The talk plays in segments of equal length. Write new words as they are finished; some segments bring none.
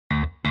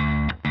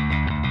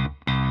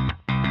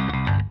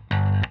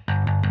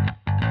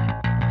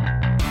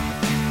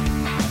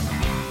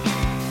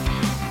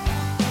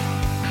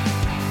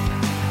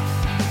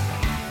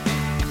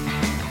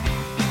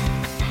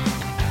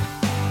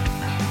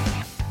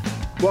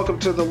Welcome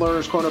to the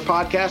Learner's Corner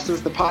podcast. This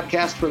is the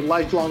podcast for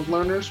lifelong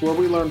learners where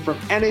we learn from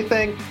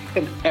anything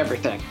and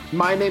everything.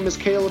 My name is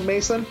Caleb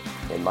Mason.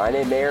 And my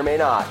name may or may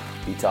not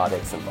be Todd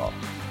Hicksonball.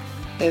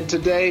 And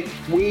today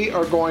we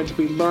are going to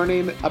be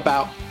learning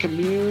about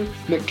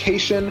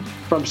communication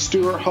from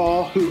Stuart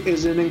Hall, who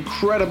is an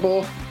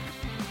incredible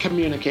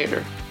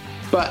communicator.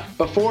 But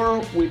before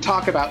we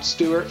talk about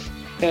Stuart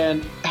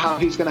and how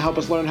he's going to help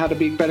us learn how to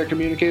be better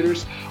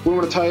communicators, we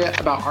want to tell you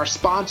about our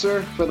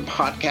sponsor for the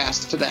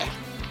podcast today.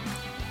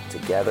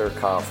 Together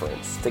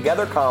Conference.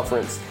 Together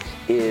Conference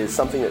is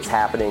something that's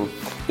happening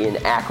in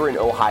Akron,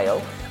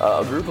 Ohio.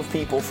 A group of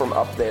people from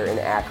up there in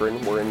Akron.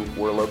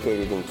 We're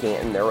located in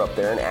Canton. They're up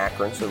there in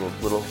Akron, so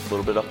a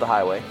little bit up the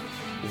highway.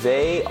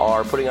 They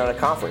are putting on a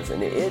conference,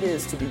 and it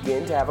is to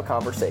begin to have a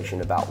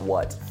conversation about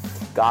what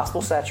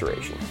gospel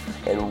saturation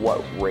and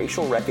what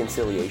racial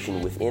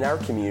reconciliation within our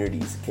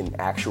communities can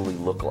actually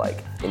look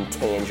like in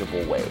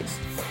tangible ways.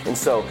 And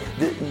so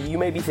you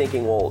may be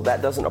thinking, well,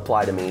 that doesn't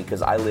apply to me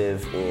because I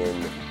live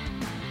in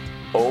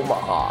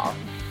Omaha,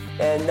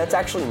 and that's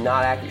actually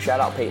not accurate. Shout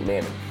out Peyton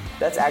Manning.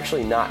 That's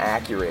actually not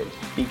accurate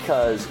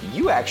because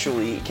you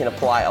actually can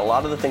apply a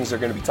lot of the things they're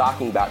going to be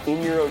talking about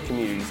in your own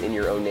communities, in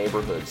your own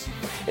neighborhoods.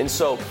 And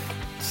so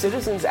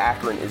Citizens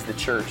Akron is the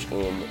church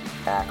in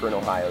Akron,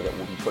 Ohio that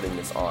will be putting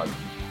this on.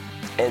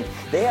 And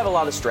they have a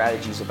lot of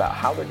strategies about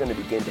how they're going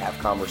to begin to have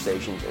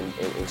conversations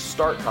and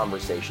start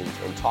conversations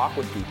and talk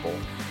with people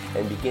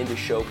and begin to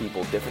show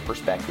people different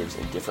perspectives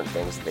and different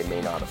things that they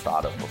may not have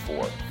thought of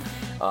before.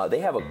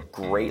 They have a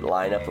great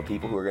lineup of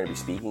people who are going to be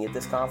speaking at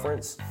this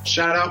conference.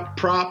 Shout out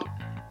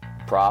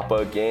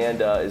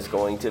Propaganda is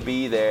going to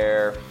be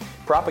there.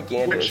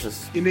 Propaganda is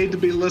this. You need to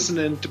be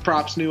listening to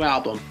Prop's new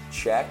album.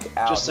 Check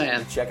out his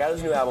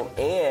new album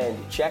and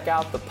check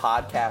out the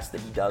podcast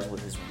that he does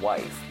with his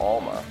wife,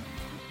 Alma.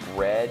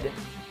 Red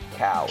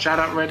Couch. Shout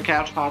out Red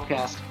Couch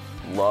Podcast.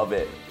 Love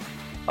it.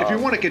 If you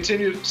want to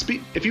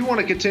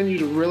continue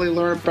to really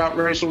learn about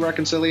racial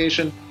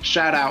reconciliation,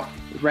 shout out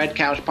Red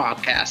Couch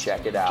Podcast.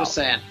 Check it out. Just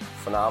saying.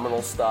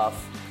 Phenomenal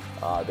stuff.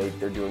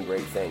 They're doing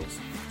great things.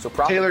 So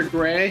Taylor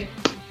Gray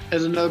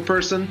is another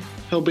person.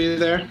 He'll be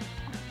there.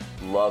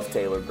 Love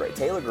Taylor Gray.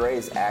 Taylor Gray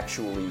is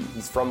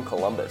he's from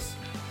Columbus.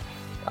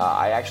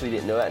 I actually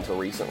didn't know that until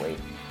recently.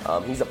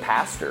 He's a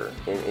pastor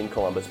in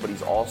Columbus, but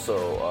he's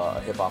also a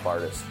hip-hop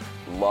artist.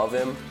 Love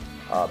him.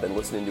 Been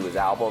listening to his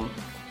album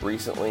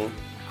recently.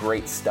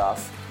 Great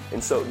stuff.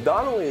 And so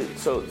not only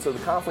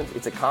the conference,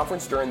 it's a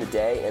conference during the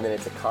day, and then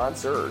it's a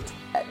concert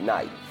at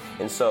night.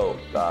 And so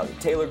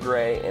Taylor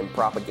Gray and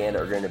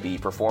Propaganda are going to be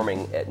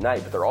performing at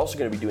night, but they're also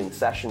going to be doing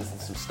sessions and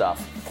some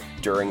stuff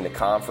during the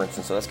conference.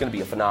 And so that's going to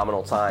be a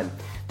phenomenal time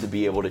to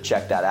be able to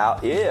check that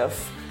out.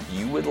 If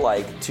you would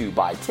like to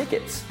buy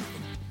tickets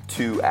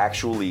to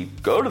actually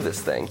go to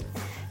this thing,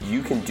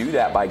 you can do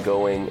that by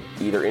going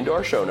either into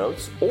our show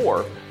notes,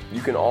 or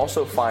you can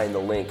also find the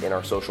link in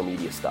our social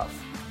media stuff.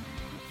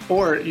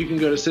 Or you can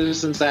go to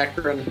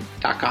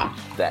citizensakron.com.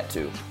 That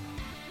too.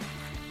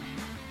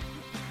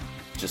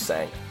 Just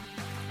saying.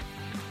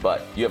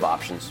 But you have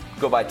options.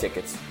 Go buy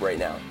tickets right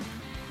now.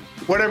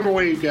 Whatever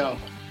way you go,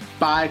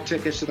 buy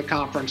tickets to the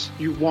conference.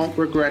 You won't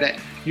regret it.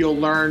 You'll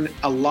learn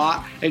a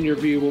lot, and your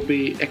view will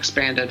be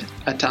expanded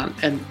a ton,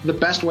 and the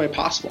best way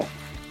possible.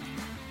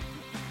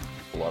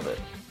 Love it.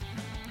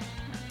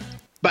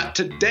 But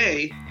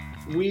today,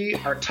 we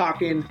are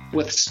talking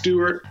with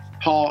Stuart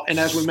Hall, and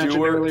as we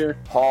mentioned earlier,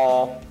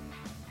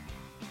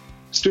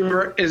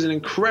 Stuart is an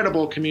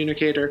incredible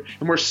communicator,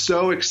 and we're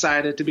so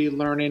excited to be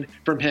learning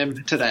from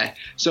him today.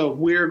 So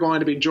we're going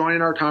to be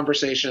joining our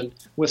conversation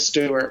with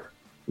Stuart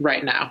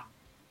right now.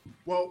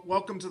 Well,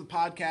 welcome to the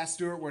podcast,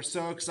 Stuart. We're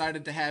so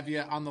excited to have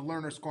you on the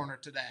Learner's Corner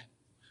today.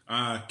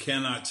 I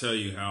cannot tell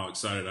you how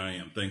excited I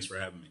am. Thanks for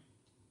having me.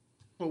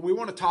 Well, we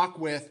want to talk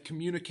with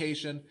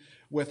communication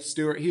with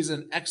Stuart. He's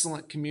an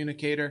excellent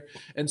communicator.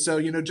 And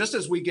so, just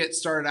as we get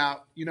started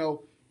out,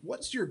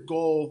 what's your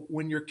goal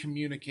when you're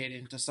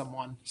communicating to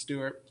someone,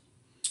 Stuart?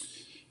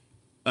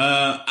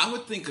 I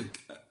would think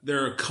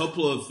there are a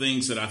couple of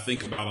things that I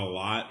think about a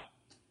lot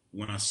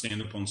when I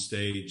stand up on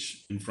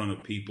stage in front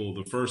of people.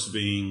 The first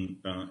being,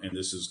 and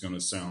this is going to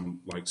sound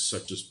like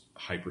such a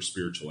hyper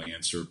spiritual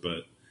answer,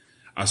 but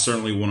I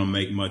certainly want to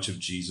make much of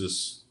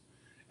Jesus.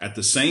 At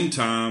the same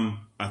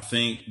time, I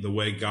think the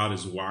way God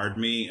has wired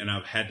me, and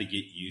I've had to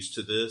get used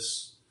to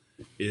this,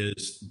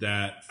 is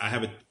that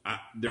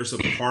there's a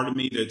part of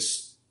me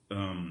that's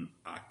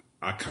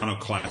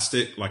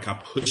iconoclastic. Like I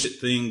push at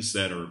things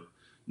that are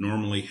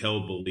normally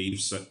held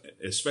beliefs,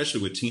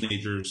 especially with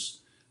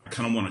teenagers. I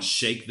kind of want to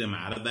shake them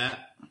out of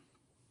that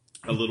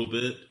a little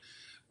bit.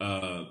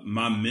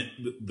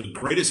 The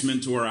greatest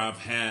mentor I've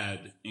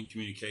had in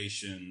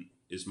communication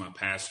is my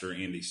pastor,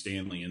 Andy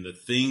Stanley. And the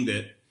thing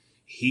that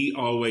he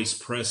always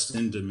pressed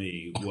into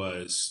me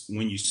was,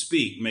 when you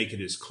speak, make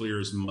it as clear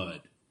as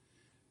mud.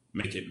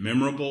 Make it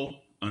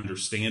memorable,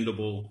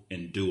 understandable,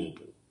 and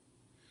doable.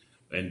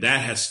 And that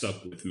has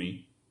stuck with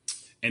me.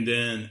 And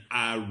then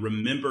I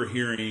remember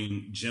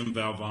hearing Jim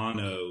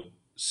Valvano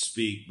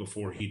speak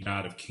before he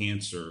died of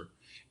cancer.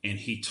 and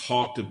he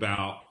talked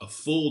about a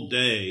full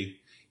day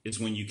is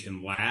when you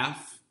can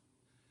laugh,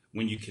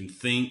 when you can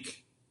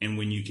think, and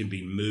when you can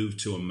be moved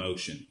to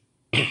emotion.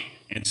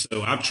 And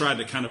so I've tried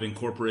to kind of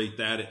incorporate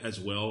that as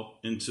well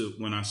into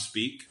when I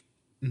speak.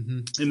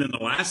 Mm-hmm. And then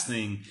the last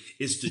thing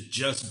is to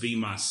just be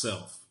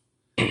myself.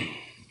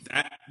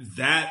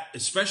 That,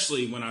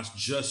 especially when I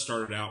just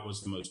started out,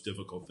 was the most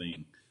difficult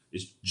thing,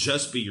 is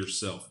just be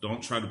yourself.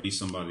 Don't try to be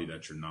somebody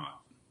that you're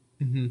not.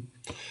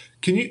 Mm-hmm.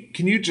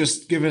 Can you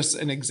just give us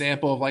an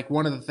example of like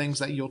one of the things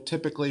that you'll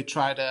typically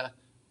try to,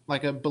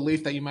 like a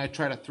belief that you might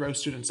try to throw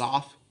students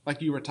off,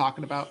 like you were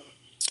talking about?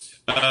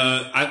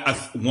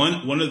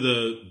 One of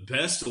the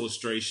best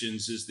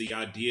illustrations is the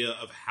idea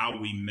of how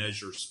we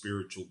measure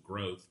spiritual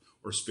growth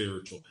or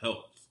spiritual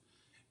health.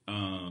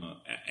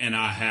 And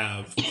I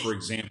have, for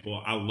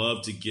example, I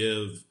love to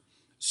give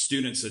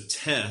students a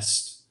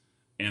test,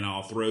 and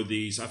I'll throw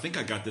these. I think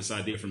I got this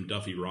idea from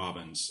Duffy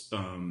Robbins,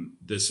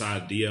 this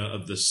idea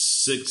of the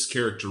 6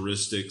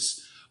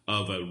 characteristics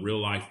of a real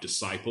life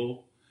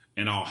disciple.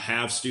 And I'll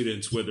have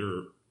students,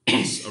 whether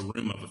it's a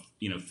room of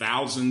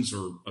thousands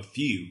or a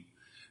few,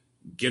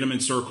 get them in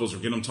circles or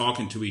get them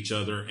talking to each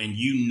other, and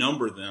you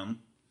number them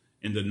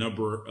in the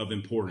number of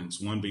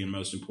importance, 1 being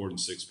most important,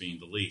 6 being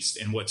the least.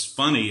 And what's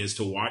funny is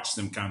to watch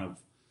them kind of,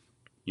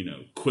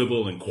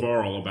 quibble and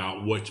quarrel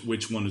about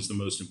which one is the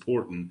most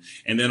important.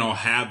 And then I'll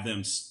have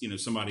them,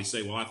 somebody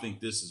say, well, I think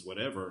this is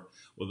whatever.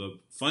 Well, the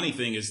funny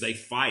thing is they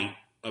fight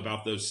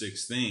about those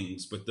 6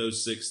 things, but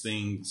those 6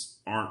 things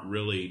aren't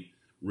really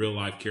real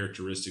life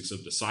characteristics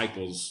of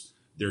disciples.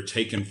 They're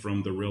taken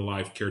from the real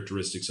life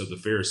characteristics of the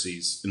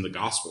Pharisees in the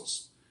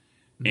Gospels.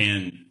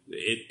 And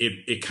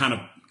it kind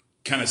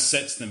of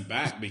sets them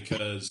back,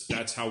 because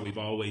that's how we've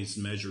always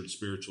measured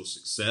spiritual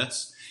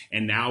success.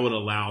 And now it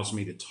allows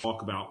me to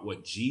talk about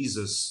what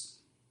Jesus,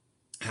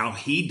 how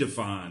he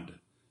defined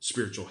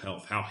spiritual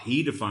health, how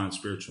he defined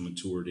spiritual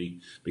maturity,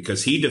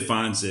 because he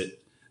defines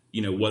it,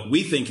 what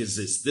we think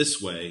is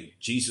this way,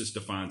 Jesus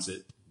defines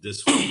it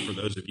this way. For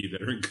those of you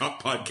that are in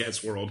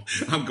podcast world,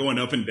 I'm going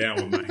up and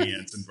down with my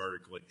hands and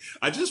vertically.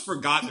 I just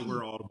forgot that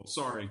we're audible.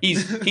 Sorry.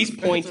 He's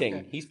pointing.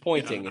 Okay. He's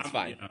pointing. It's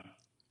fine.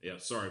 Yeah,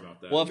 sorry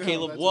about that. We'll have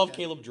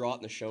Caleb draw it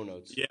in the show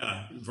notes.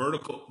 Yeah,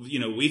 vertical.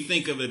 We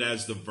think of it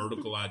as the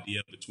vertical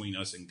idea between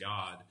us and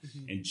God,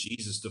 and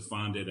Jesus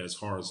defined it as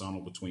horizontal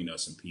between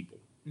us and people.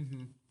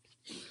 Mm-hmm.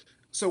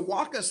 So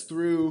walk us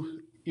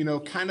through,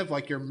 kind of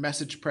like your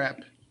message prep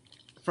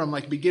from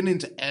like beginning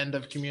to end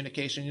of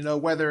communication,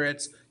 whether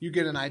it's you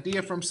get an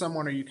idea from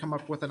someone or you come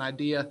up with an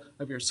idea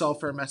of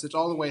yourself for a message,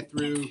 all the way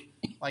through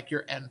like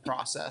your end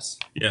process.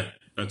 Yeah,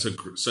 that's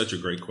such a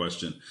great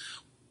question.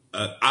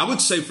 I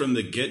would say from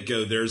the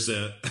get-go, there's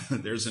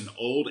an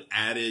old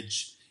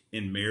adage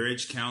in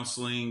marriage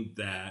counseling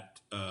that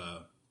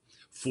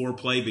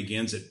foreplay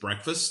begins at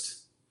breakfast.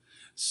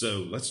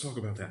 So let's talk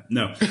about that.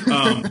 No,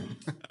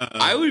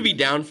 I would be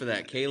down for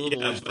that. Caleb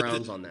always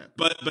frowns on that.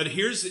 But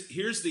here's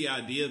the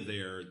idea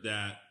there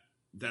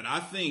that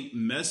I think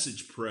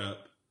message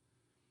prep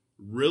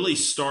really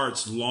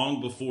starts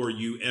long before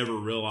you ever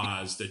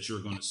realize that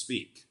you're going to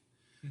speak.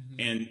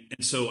 Mm-hmm. And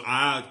so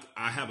I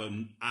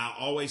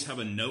always have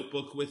a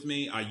notebook with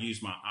me. I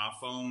use my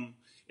iPhone.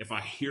 If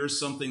I hear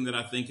something that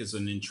I think is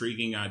an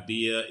intriguing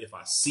idea, if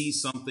I see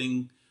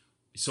something,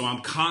 so I'm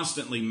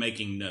constantly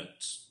making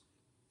notes.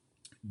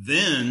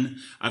 Then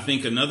I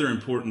think another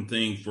important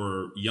thing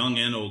for young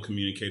and old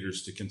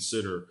communicators to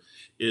consider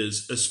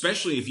is,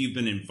 especially if you've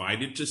been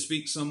invited to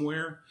speak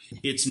somewhere,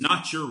 it's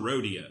not your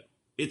rodeo.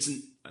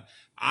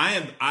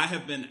 I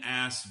have been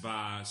asked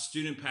by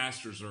student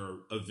pastors or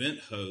event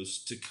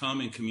hosts to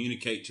come and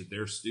communicate to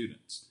their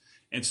students.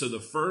 And so the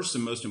first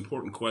and most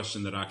important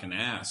question that I can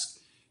ask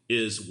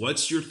is,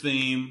 what's your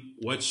theme?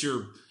 What's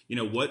your,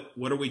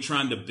 what are we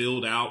trying to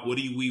build out? What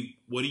do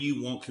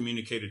you want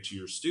communicated to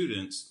your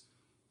students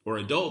or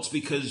adults?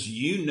 Because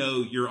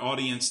your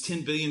audience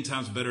 10 billion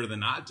times better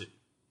than I do.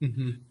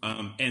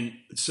 Mm-hmm. And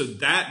so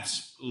that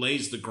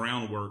lays the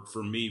groundwork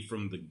for me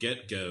from the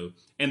get-go.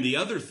 And the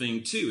other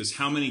thing, too, is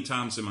how many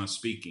times am I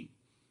speaking?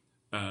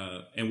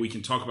 And we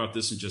can talk about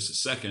this in just a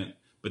second.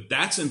 But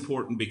that's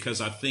important,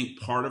 because I think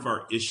part of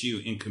our issue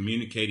in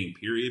communicating,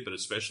 period, but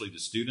especially to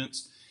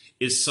students,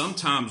 is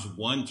sometimes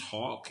one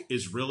talk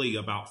is really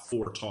about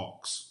 4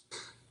 talks.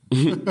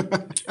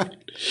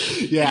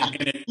 Yeah.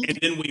 And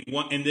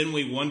then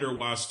we wonder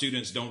why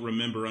students don't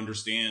remember,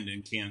 understand,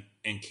 and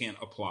can't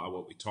apply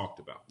what we talked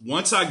about.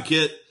 Once I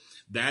get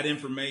that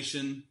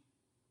information,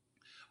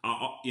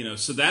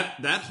 so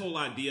that whole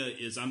idea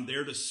is I'm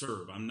there to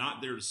serve. I'm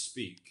not there to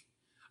speak.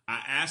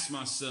 I ask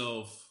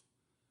myself,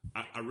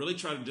 I really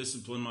try to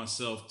discipline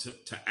myself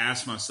to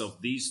ask myself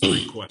these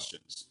 3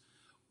 questions.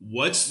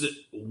 What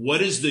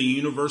is the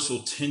universal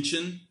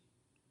tension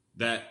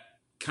that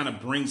kind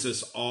of brings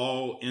us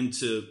all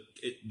into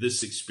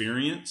this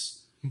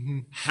experience? Mm-hmm.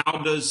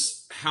 How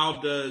does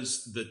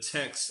the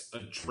text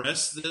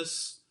address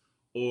this,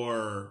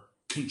 or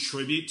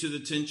contribute to the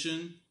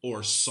tension,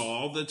 or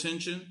solve the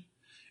tension?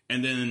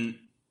 And then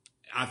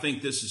I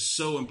think this is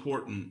so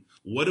important.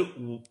 What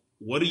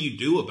do you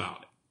do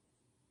about it?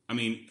 I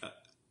mean,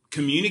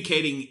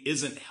 communicating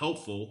isn't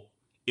helpful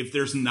if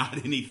there's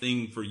not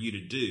anything for you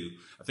to do.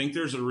 I think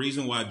there's a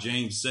reason why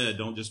James said,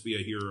 don't just be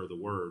a hearer of the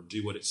word,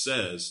 do what it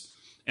says.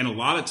 And a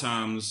lot of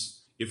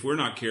times, if we're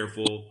not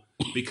careful,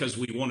 because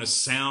we want to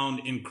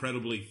sound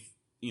incredibly,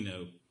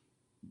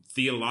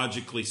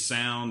 theologically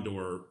sound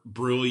or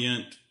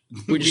brilliant,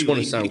 we just want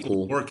to sound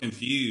cool or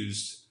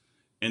confused,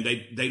 and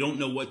they don't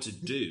know what to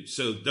do.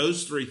 So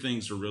those three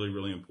things are really,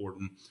 really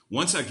important.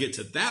 Once I get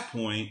to that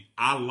point,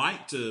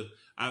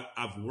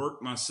 I've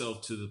worked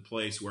myself to the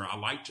place where I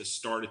like to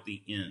start at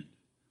the end.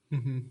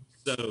 Mm-hmm.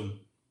 So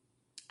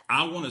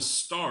I want to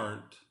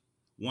start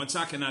once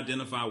I can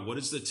identify what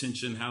is the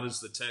tension, how does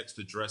the text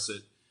address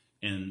it,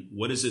 and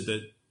what is it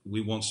that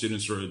we want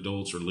students or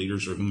adults or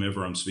leaders or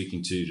whomever I'm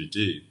speaking to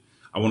do.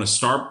 I want to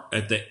start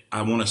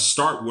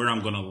where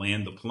I'm going to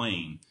land the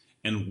plane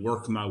and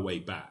work my way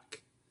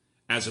back,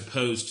 as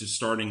opposed to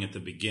starting at the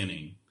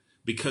beginning.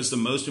 Because the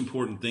most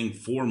important thing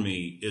for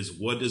me is,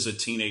 what does a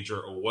teenager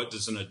or what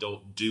does an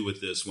adult do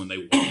with this when they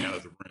walk out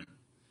of the room?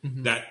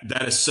 Mm-hmm.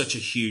 That is such a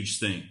huge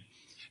thing.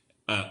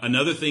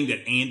 Another thing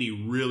that Andy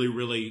really,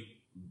 really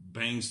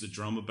bangs the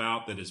drum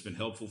about that has been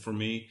helpful for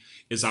me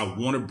is I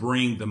want to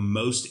bring the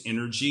most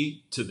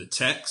energy to the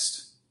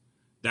text.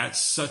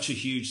 That's such a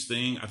huge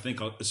thing. I think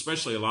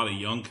especially a lot of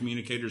young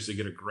communicators, they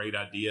get a great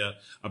idea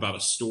about a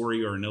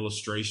story or an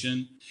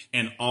illustration,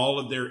 and all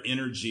of their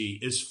energy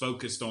is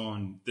focused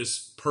on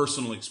this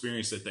personal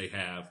experience that they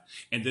have.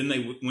 And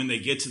then when they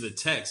get to the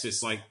text,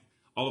 it's like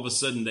all of a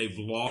sudden they've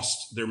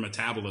lost their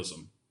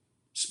metabolism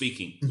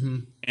speaking. Mm-hmm.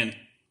 And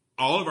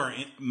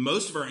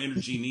most of our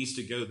energy needs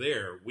to go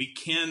there. We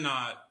can't,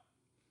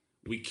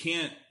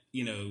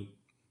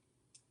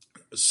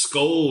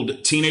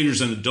 scold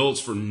teenagers and adults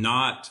for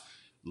not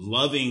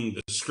loving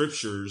the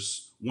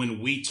scriptures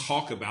when we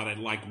talk about it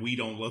like we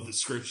don't love the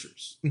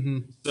scriptures. Mm-hmm.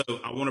 So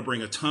I want to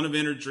bring a ton of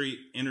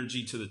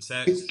energy to the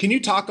text. Can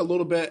you talk a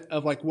little bit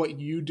of like what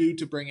you do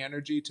to bring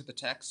energy to the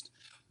text?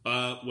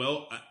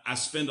 Well, I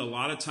spend a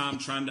lot of time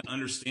trying to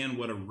understand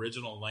what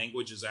original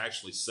language is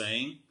actually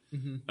saying.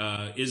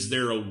 Mm-hmm. Is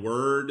there a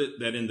word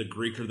that in the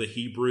Greek or the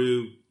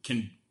Hebrew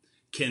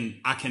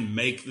I can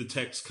make the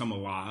text come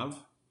alive?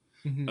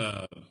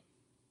 Mm-hmm.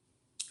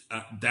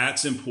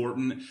 That's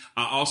important.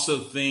 I also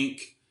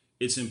think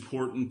it's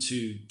important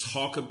to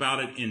talk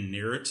about it in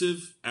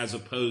narrative as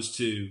opposed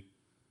to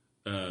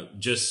I'm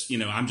just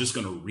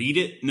going to read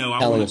it. No,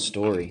 telling a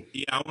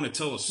story. I want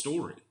to tell a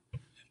story.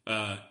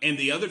 And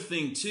the other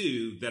thing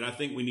too that I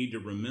think we need to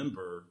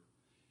remember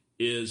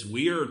is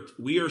we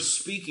are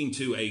speaking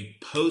to a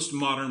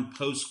postmodern,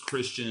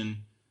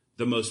 post-Christian,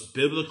 the most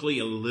biblically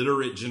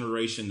illiterate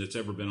generation that's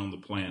ever been on the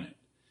planet.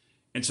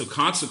 And so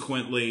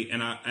consequently,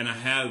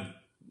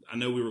 I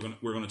know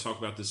we're going to talk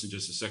about this in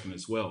just a second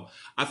as well.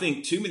 I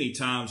think too many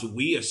times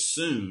we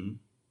assume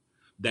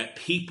that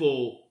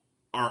people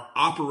are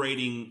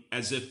operating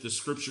as if the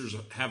scriptures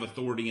have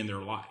authority in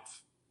their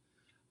life.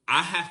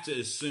 I have to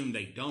assume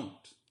they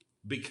don't,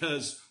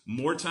 because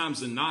more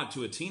times than not,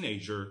 to a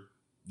teenager,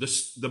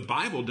 the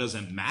Bible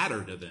doesn't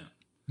matter to them.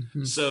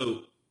 Mm-hmm.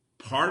 So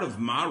part of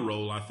my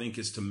role, I think,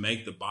 is to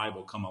make the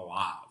Bible come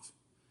alive.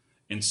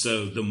 And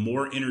so the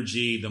more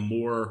energy, the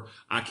more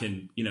I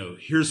can,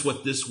 here's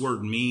what this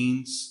word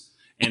means,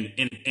 and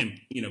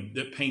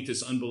paint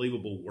this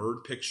unbelievable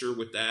word picture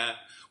with that,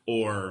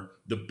 or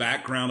the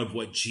background of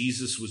what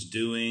Jesus was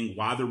doing,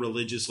 why the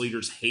religious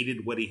leaders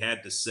hated what he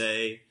had to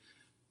say.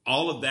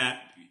 All of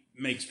that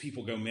makes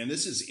people go, man,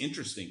 this is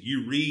interesting.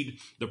 You read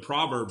the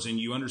Proverbs and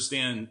you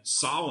understand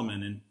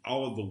Solomon and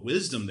all of the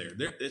wisdom there.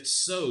 It's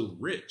so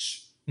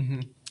rich.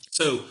 Mm-hmm.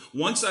 So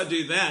once I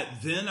do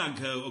that, then I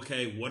go,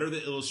 okay, what are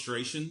the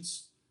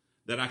illustrations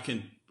that I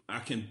can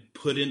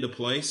put into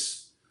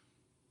place?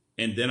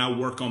 And then I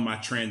work on my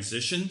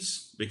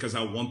transitions because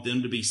I want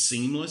them to be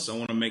seamless. I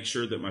want to make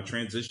sure that my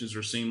transitions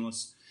are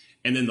seamless.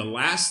 And then the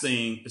last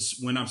thing is,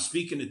 when I'm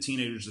speaking to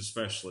teenagers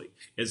especially,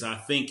 is I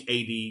think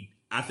ADD,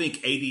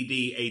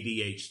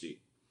 ADHD,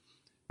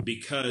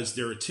 because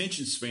their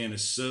attention span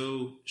is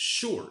so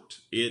short.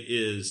 It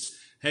is,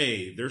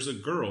 hey, there's a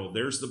girl,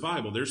 there's the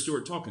Bible, there's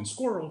Stuart talking,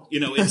 squirrel.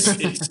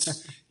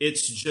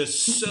 It's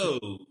just so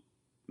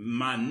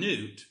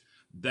minute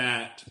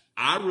that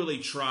I really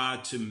try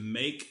to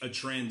make a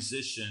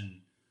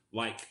transition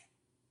like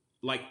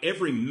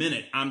every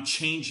minute I'm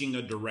changing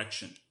a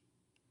direction.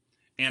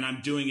 And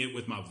I'm doing it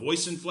with my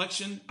voice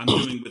inflection. I'm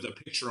doing it with a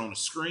picture on a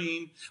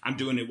screen. I'm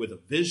doing it with a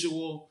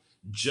visual,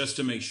 just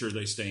to make sure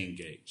they stay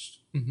engaged.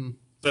 Mm-hmm.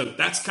 So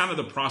that's kind of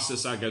the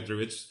process I go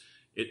through.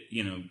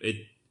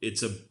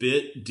 It's a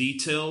bit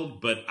detailed,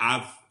 but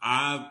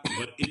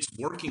but it's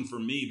working for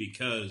me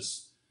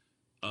because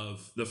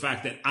of the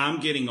fact that I'm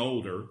getting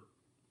older.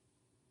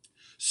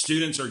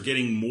 Students are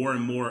getting more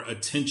and more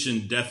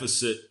attention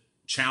deficit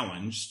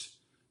challenged.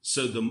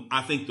 So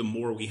I think the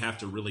more we have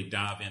to really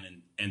dive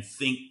in and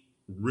think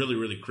really,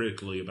 really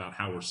critically about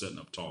how we're setting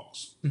up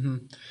talks. Mm-hmm.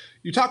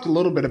 You talked a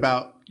little bit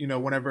about,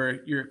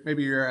 whenever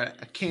you're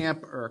at a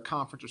camp or a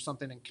conference or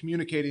something and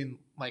communicating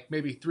like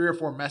maybe 3 or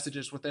 4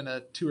 messages within a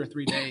 2 or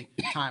 3 day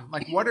time.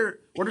 Like what are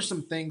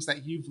some things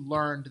that you've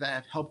learned that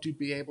have helped you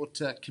be able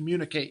to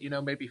communicate,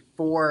 maybe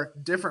 4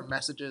 different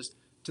messages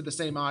to the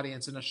same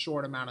audience in a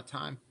short amount of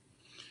time?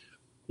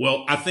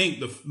 Well, I think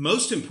the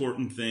most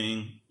important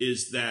thing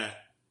is that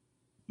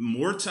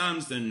more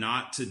times than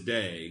not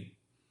today,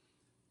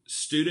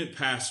 student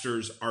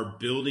pastors are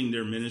building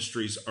their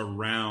ministries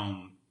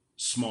around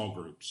small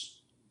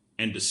groups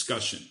and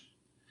discussion.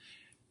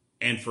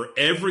 And for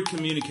every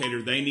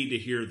communicator, they need to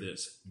hear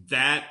this.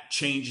 That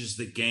changes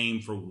the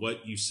game for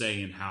what you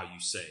say and how you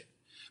say it.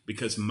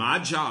 Because my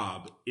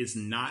job is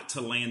not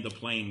to land the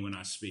plane when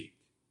I speak.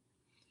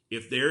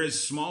 If there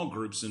is small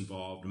groups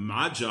involved,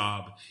 my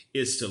job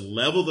is to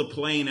level the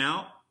plane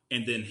out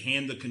and then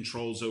hand the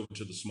controls over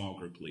to the small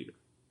group leader.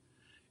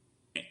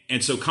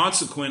 And so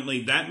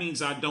consequently, that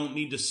means I don't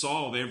need to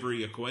solve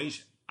every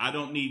equation. I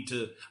need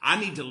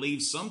to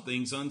leave some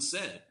things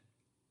unsaid.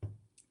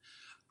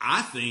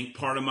 I think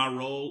part of my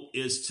role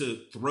is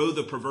to throw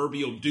the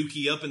proverbial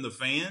dookie up in the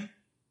fan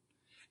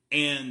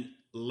and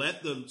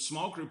let the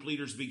small group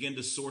leaders begin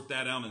to sort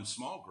that out in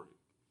small group.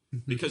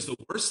 Because the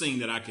worst thing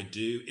that I could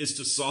do is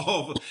to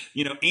solve,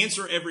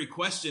 answer every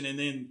question and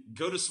then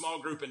go to small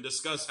group and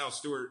discuss how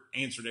Stuart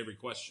answered every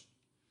question.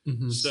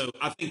 So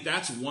I think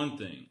that's one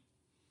thing.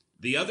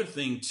 The other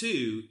thing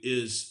too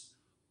is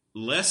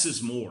less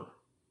is more.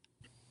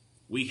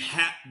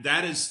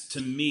 That is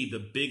to me the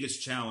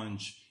biggest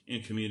challenge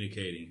in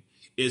communicating,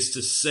 is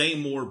to say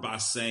more by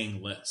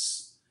saying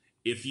less.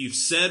 If you've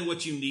said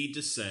what you need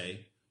to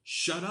say,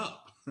 shut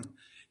up.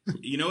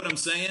 You know what I'm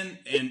saying?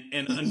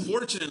 And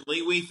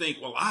unfortunately, we think,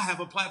 well, I have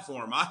a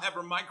platform. I have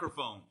a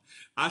microphone.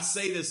 I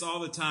say this all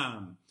the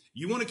time.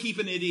 You want to keep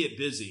an idiot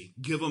busy,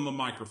 give them a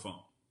microphone.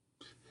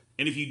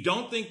 And if you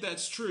don't think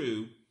that's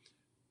true,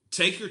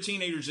 take your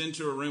teenagers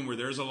into a room where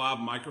there's a live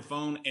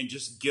microphone and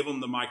just give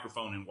them the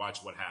microphone and watch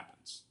what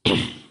happens.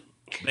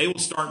 They will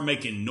start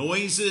making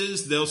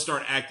noises. They'll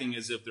start acting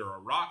as if they're a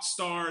rock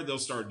star. They'll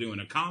start doing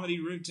a comedy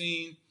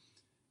routine.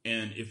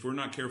 And if we're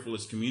not careful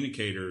as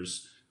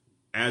communicators,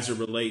 as it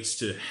relates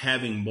to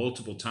having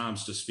multiple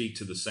times to speak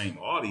to the same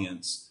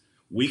audience,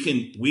 we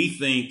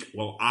think,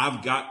 well,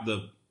 I've got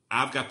the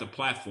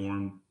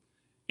platform,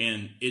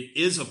 and it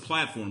is a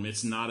platform.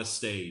 It's not a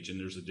stage. And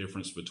there's a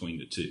difference between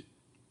the two.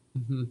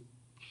 Mm-hmm.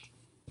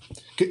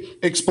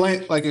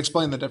 Explain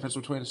the difference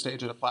between a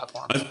stage and a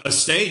platform. A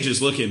stage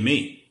is look at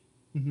me.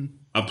 Mm-hmm.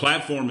 A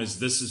platform is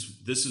this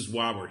is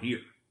why we're here.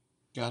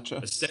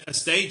 Gotcha. A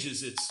stage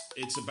is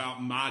it's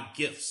about my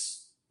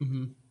gifts.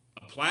 Mm-hmm.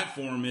 A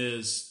platform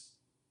is,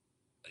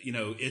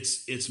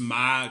 it's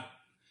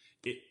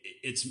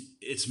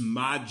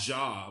my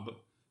job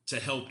to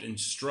help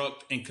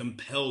instruct and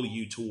compel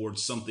you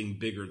towards something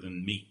bigger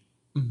than me.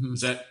 Mm-hmm.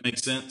 Does that make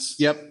sense?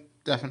 Yep,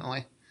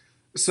 definitely.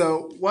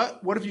 So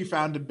what have you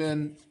found to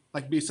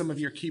be some of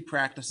your key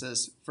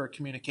practices for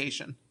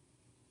communication?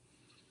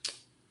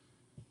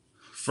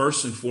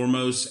 First and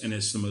foremost, and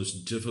it's the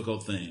most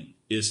difficult thing,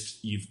 is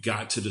you've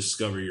got to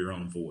discover your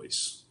own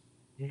voice.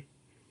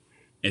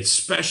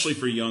 Especially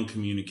for young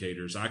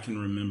communicators. I can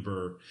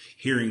remember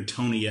hearing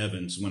Tony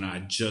Evans when I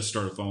just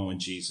started following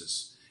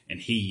Jesus, and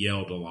he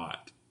yelled a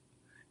lot.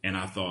 And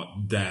I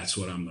thought, that's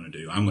what I'm going to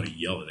do. I'm going to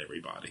yell at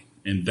everybody.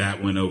 And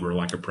that went over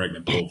like a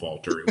pregnant pole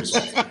vaulter. It was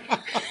awful.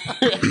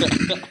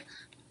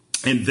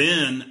 And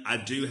then I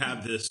do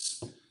have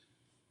this,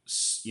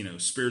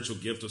 spiritual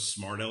gift of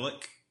smart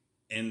aleck.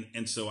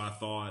 And so I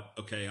thought,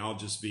 okay, I'll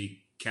just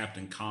be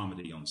Captain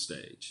Comedy on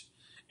stage.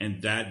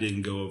 And that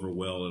didn't go over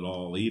well at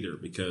all either,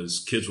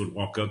 because kids would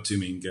walk up to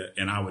me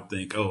and I would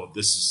think, oh,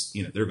 this is,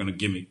 they're going to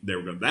give me,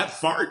 that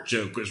fart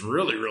joke was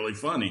really, really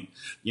funny.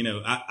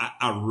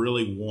 I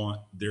really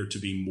want there to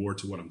be more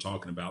to what I'm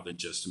talking about than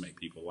just to make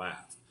people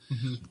laugh.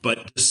 Mm-hmm.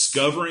 But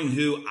discovering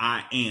who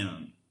I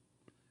am,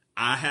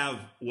 I have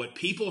what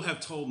people have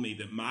told me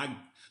that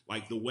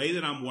the way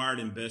that I'm wired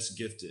and best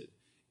gifted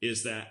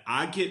is that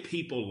I get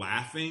people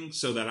laughing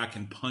so that I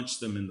can punch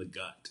them in the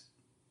gut.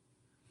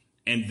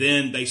 And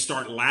then they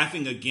start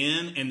laughing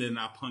again, and then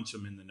I punch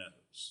them in the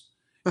nose.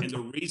 And the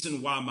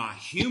reason why my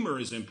humor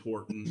is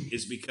important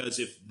is because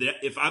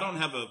if I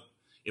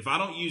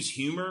don't use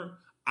humor,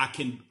 I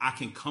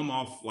can come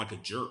off like a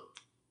jerk.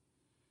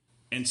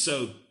 And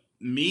so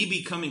me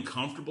becoming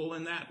comfortable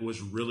in that was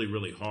really,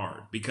 really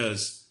hard,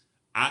 because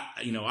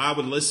I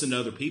would listen to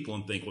other people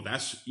and think, well,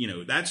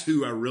 that's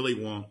who I really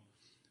want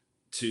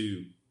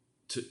to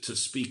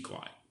speak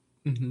like.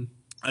 Mm-hmm.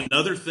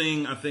 Another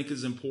thing I think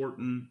is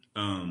important,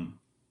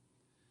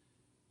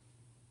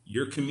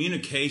 your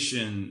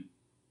communication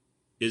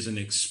is an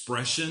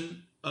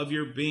expression of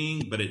your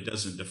being, but it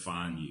doesn't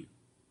define you.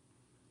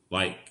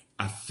 Like,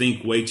 I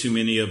think way too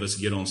many of us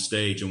get on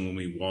stage, and when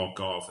we walk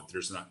off,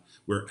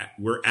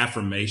 we're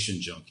affirmation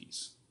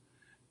junkies.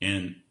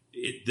 And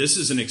this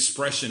is an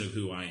expression of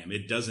who I am.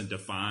 It doesn't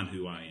define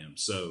who I am.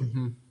 So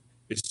mm-hmm.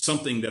 It's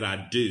something that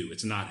I do.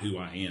 It's not who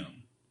I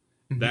am.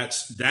 Mm-hmm.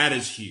 That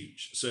is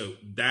huge. So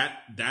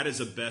that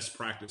is a best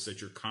practice that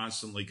you're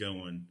constantly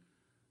going,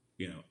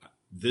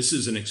 this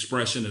is an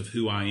expression of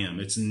who I am.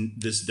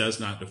 This does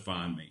not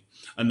define me.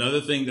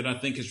 Another thing that I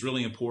think is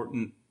really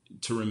important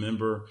to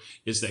remember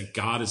is that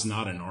God is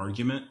not an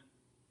argument.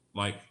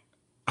 Like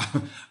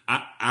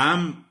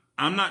I'm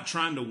not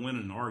trying to win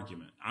an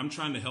argument. I'm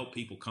trying to help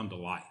people come to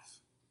life.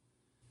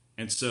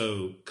 And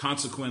so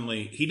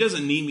consequently, he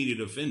doesn't need me to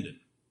defend him.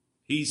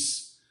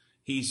 He's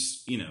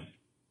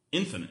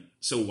infinite.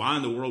 So why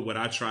in the world would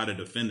I try to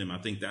defend him? I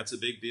think that's a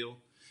big deal.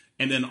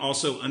 And then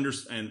also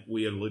and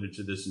we alluded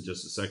to this in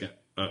just a second,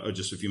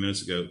 just a few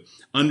minutes ago,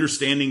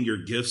 understanding your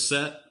gift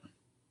set.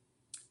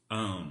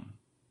 And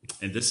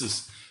this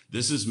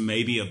is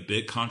maybe a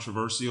bit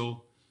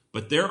controversial,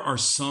 but there are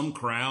some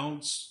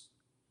crowds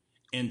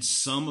and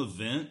some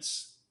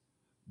events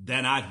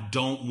that I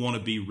don't want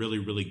to be really,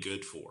 really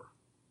good for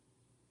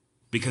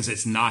because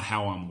it's not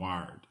how I'm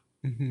wired.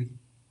 Mm-hmm.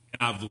 And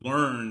I've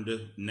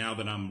learned now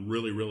that I'm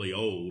really, really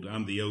old,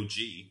 I'm the OG,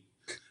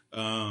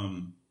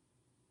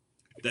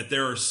 that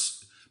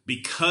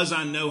because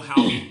I know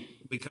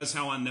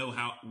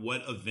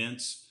what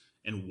events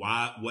and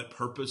what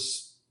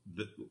purpose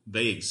that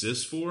they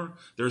exist for,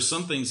 there are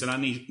some things that I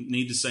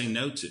need to say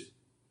no to,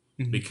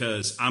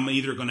 because I'm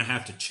either going to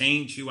have to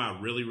change who I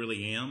really,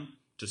 really am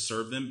to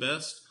serve them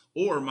best,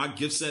 or my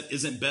gift set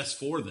isn't best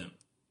for them.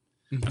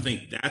 I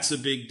think that's a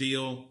big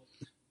deal.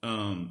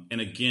 And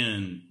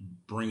again,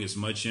 bring as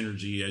much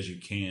energy as you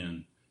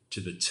can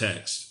to the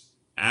text,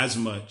 as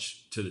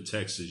much to the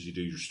text as you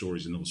do your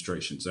stories and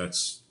illustrations.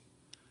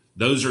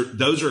 Those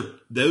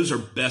are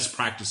best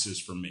practices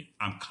for me.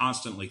 I'm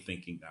constantly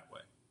thinking that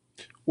way.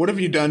 What have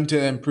you done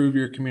to improve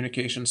your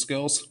communication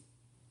skills?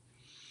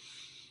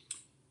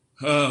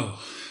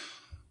 Oh,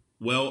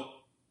 well,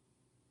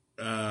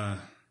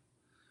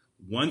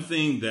 one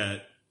thing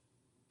that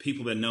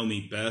people that know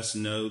me best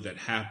know that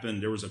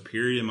happened, there was a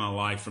period in my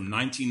life from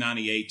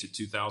 1998 to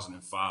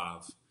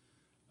 2005.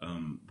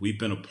 We've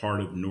been a part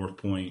of North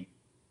Point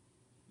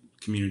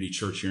Community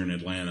Church here in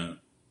Atlanta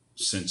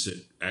since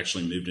it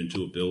actually moved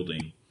into a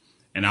building.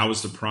 And I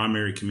was the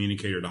primary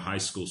communicator to high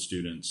school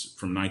students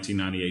from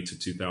 1998 to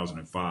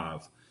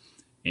 2005.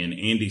 And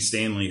Andy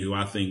Stanley, who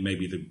I think may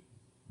be the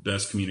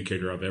best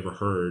communicator I've ever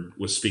heard,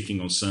 was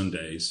speaking on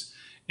Sundays.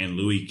 And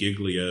Louis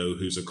Giglio,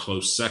 who's a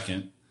close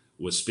second,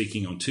 was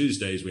speaking on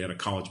Tuesdays. We had a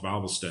college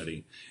Bible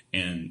study,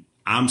 and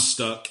I'm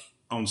stuck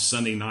on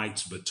Sunday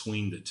nights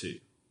between the two.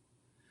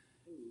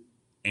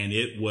 And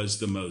it was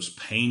the most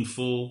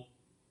painful.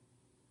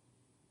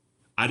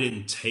 I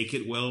didn't take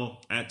it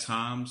well at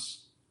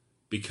times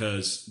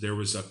because there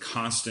was a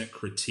constant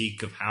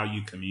critique of how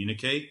you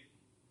communicate,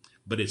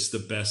 but it's the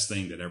best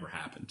thing that ever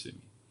happened to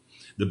me.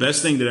 The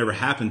best thing that ever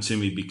happened to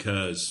me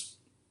because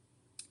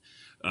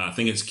I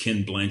think it's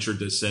Ken Blanchard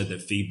that said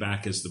that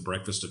feedback is the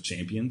breakfast of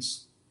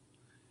champions.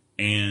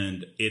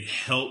 And it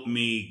helped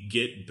me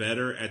get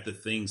better at the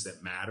things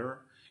that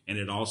matter. And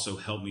it also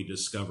helped me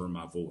discover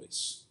my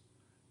voice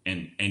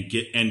and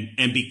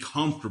be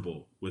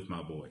comfortable with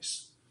my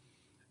voice.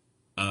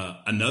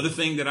 Another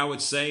thing that I would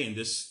say, and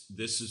this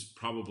is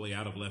probably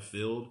out of left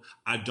field,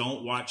 I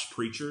don't watch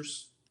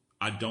preachers.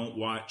 I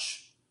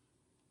watch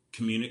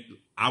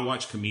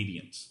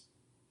comedians.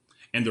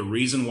 And the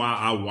reason why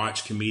I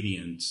watch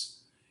comedians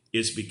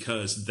is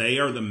because they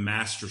are the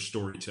master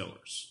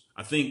storytellers.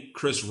 I think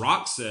Chris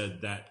Rock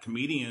said that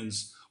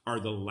comedians are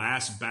the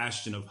last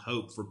bastion of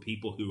hope for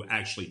people who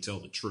actually tell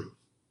the truth.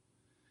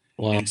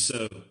 Wow. And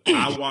so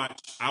I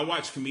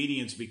watch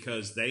comedians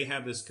because they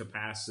have this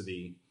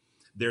capacity.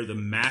 They're the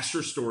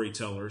master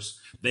storytellers.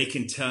 They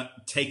can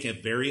take a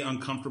very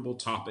uncomfortable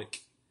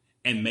topic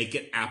and make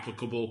it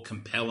applicable,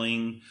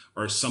 compelling,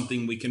 or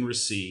something we can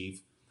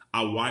receive.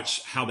 I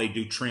watch how they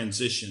do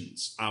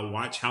transitions. I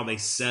watch how they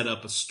set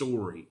up a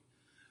story.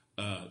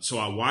 So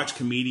I watch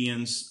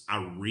comedians.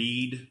 I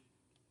read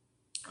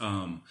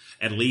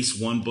at least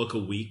one book a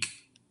week.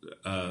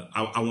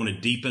 I want to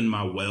deepen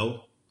my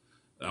well.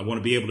 I want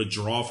to be able to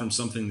draw from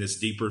something that's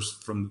deeper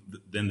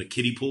than the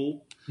kiddie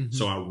pool. Mm-hmm.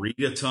 So I read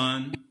a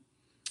ton.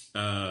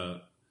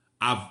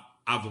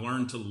 I've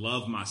learned to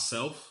love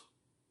myself.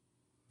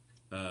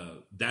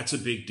 That's a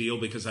big deal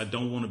because I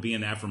don't want to be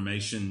an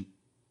affirmation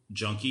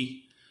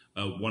junkie.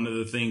 One of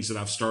the things that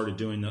I've started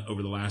doing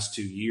over the last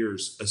 2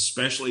 years,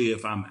 especially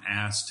if I'm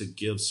asked to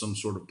give some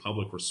sort of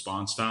public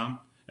response time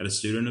at a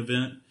student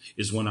event,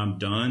 is when I'm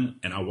done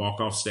and I walk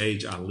off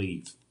stage, I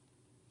leave.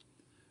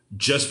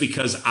 Just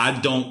because I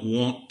don't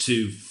want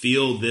to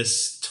feel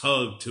this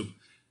tug to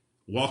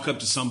walk up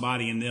to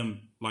somebody and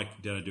them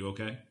like, did I do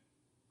okay?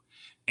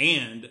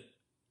 And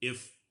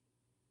if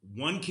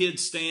one kid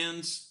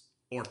stands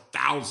or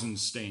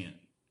thousands stand,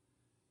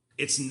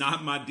 it's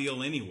not my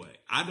deal anyway.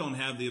 I don't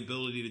have the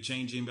ability to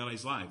change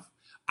anybody's life.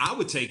 I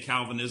would take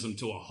Calvinism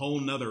to a whole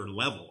nother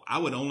level. I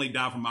would only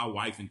die for my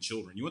wife and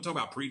children. You want to talk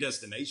about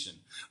predestination?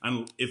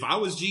 If I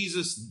was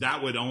Jesus,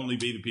 that would only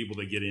be the people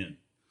that get in.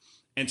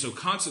 And so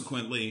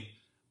consequently,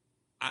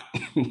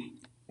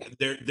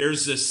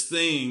 there's this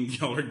thing,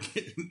 y'all are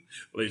getting,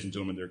 ladies and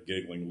gentlemen, they're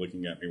giggling,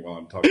 looking at me while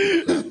I'm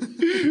talking about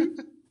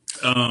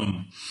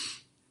that.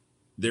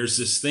 There's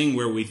this thing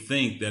where we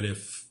think that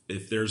if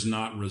if there's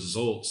not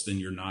results, then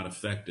you're not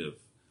effective.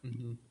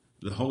 Mm-hmm.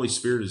 The Holy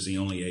Spirit is the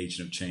only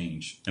agent of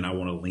change, and I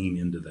want to lean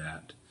into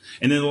that.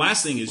 And then the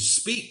last thing is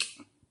speak.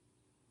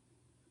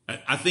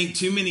 I think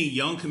too many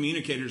young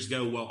communicators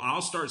go, well,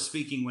 I'll start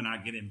speaking when I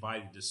get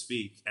invited to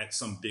speak at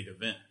some big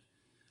event.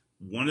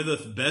 One of the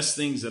best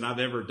things that I've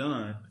ever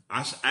done,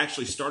 I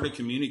actually started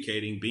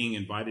communicating being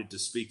invited to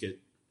speak at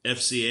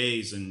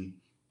FCAs and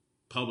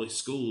public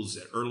schools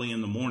early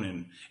in the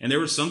morning. And there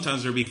were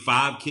sometimes there'd be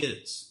 5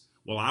 kids.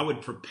 Well, I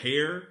would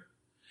prepare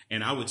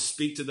and I would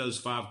speak to those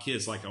 5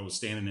 kids like I was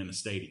standing in a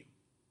stadium.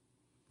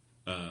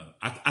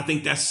 I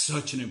think that's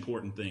such an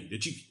important thing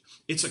that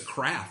it's a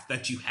craft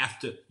that you have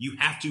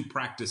to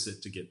practice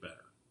it to get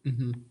better.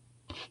 Mm-hmm.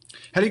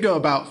 How do you go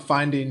about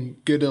finding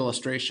good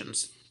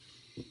illustrations?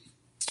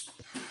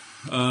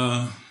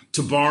 To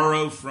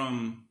borrow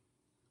from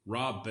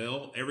Rob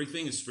Bell,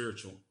 everything is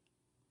spiritual.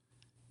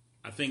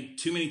 I think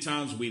too many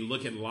times we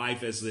look at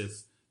life as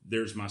if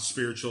there's my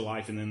spiritual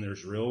life and then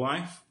there's real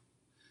life.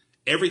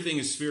 Everything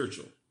is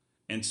spiritual.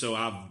 And so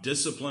I've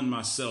disciplined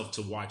myself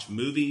to watch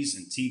movies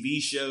and TV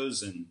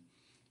shows and,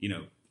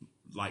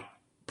 like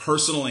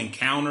personal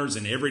encounters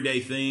and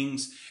everyday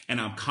things. And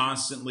I'm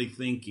constantly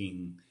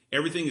thinking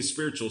everything is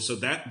spiritual. So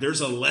that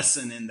there's a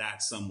lesson in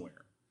that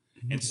somewhere.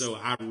 And so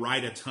I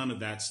write a ton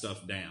of that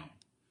stuff down.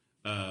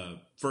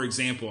 For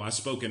example, I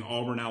spoke in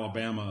Auburn,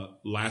 Alabama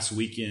last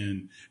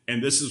weekend,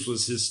 and this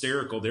was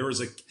hysterical. There's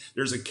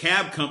a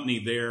cab company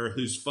there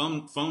whose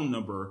phone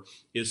number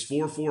is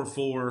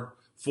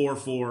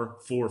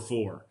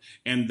 444-4444,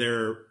 and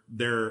their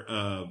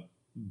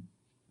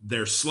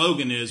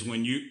slogan is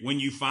when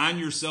you find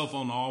yourself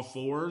on all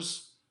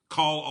fours,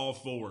 call all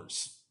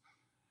fours.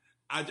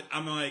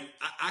 I'm like,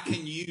 I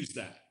can use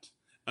that.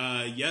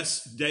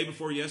 Day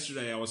before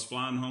yesterday, I was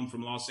flying home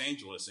from Los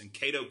Angeles, and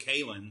Cato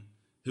Kalin,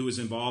 who was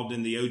involved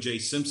in the O.J.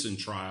 Simpson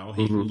trial,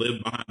 he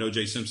lived behind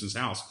O.J. Simpson's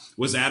house,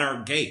 was at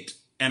our gate,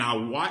 and I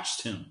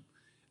watched him.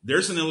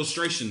 There's an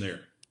illustration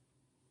there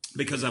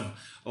because I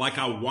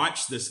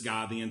watched this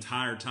guy the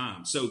entire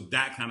time. So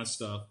that kind of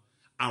stuff,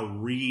 I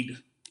read.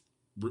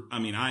 I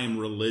mean, I am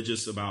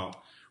religious about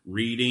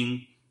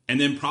reading.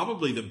 And then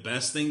probably the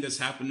best thing that's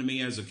happened to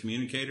me as a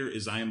communicator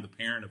is I am the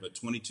parent of a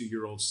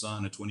 22-year-old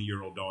son, a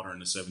 20-year-old daughter,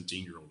 and a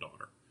 17-year-old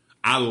daughter.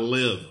 I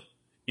live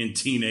in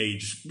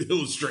teenage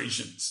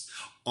illustrations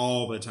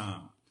all the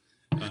time.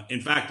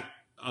 In fact,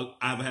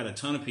 I've had a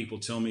ton of people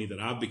tell me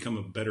that I've become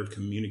a better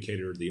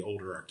communicator the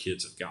older our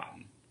kids have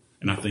gotten.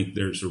 And I think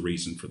there's a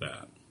reason for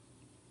that.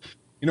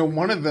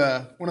 One of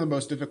the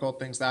most difficult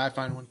things that I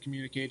find when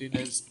communicating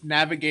is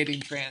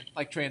navigating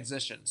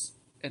transitions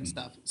and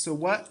stuff. So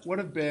what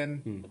have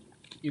been,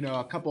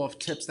 a couple of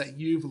tips that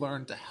you've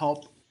learned to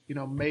help,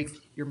 make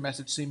your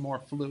message seem more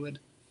fluid?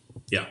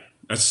 Yeah,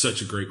 that's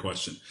such a great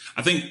question.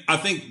 I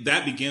think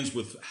that begins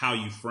with how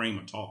you frame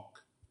a talk.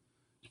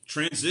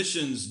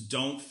 Transitions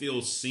don't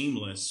feel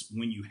seamless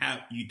when you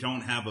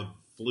don't have a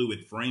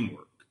fluid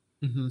framework.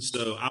 Mm-hmm.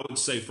 So I would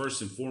say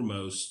first and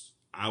foremost,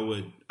 I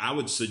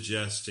would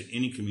suggest to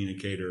any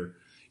communicator,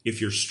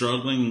 if you're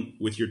struggling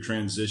with your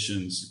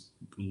transitions,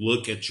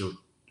 look at your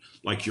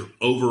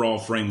overall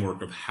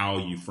framework of how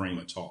you frame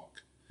a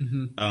talk.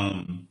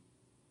 Mm-hmm.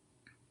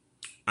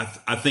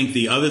 I think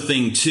the other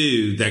thing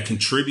too that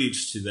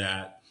contributes to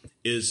that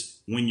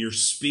is when you're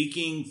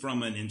speaking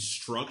from an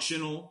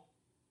instructional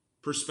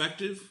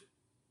perspective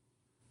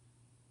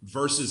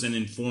versus an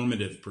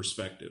informative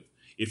perspective.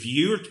 If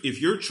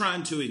you're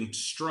trying to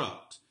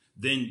instruct,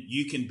 then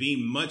you can be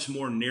much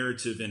more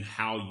narrative in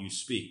how you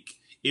speak.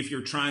 If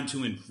you're trying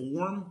to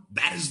inform,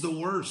 that is the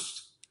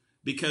worst,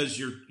 because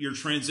your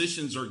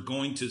transitions are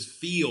going to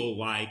feel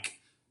like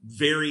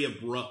very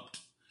abrupt.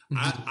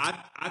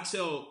 I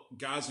tell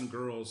guys and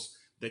girls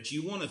that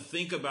you want to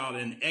think about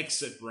an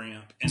exit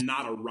ramp and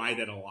not a right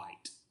at a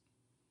light.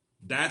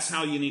 That's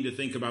how you need to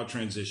think about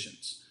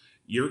transitions.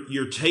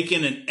 You're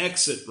taking an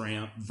exit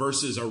ramp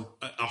versus a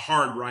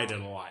hard right at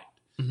a light.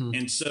 Mm-hmm.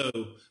 And so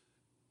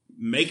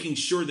making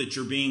sure that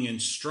you're being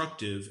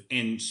instructive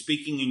and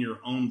speaking in your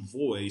own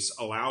voice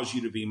allows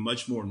you to be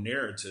much more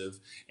narrative.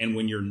 And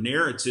when you're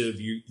narrative,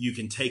 you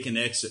can take an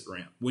exit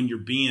ramp. When you're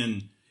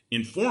being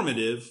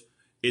informative,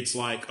 it's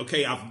like,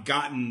 okay,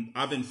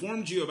 I've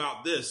informed you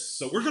about this,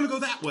 so we're going to go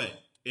that way.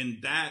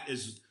 And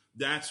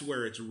that's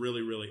where it's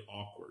really, really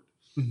awkward.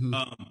 Mm-hmm.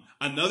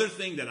 Another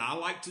thing that I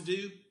like to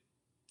do,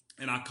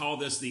 and I call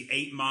this the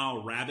 8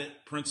 Mile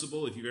Rabbit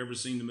principle. If you've ever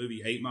seen the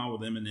movie 8 Mile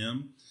with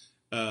Eminem.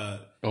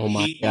 Oh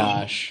my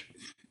gosh.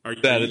 Are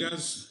you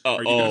guys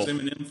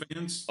Eminem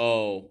fans?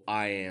 Oh,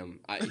 I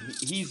am.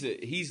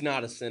 He's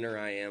not a sinner.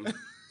 I am.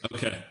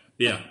 Okay.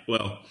 Yeah.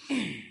 Well,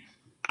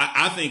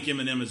 I think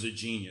Eminem is a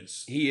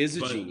genius. He is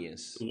a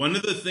genius. One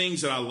of the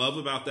things that I love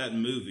about that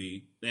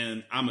movie,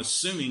 and I'm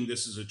assuming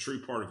this is a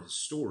true part of his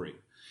story,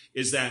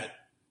 is that,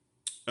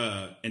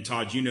 and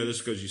Todd, you know this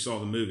because you saw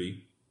the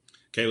movie.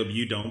 Caleb,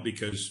 you don't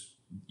because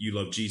you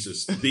love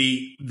Jesus.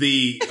 The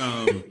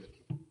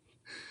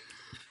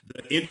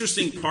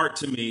interesting part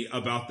to me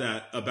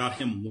about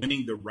him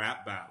winning the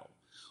rap battle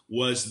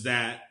was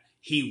that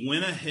he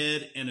went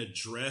ahead and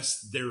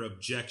addressed their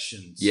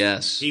objections.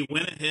 Yes. He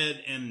went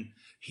ahead and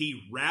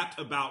he rapped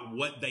about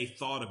what they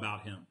thought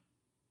about him.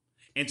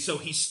 And so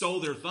he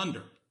stole their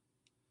thunder.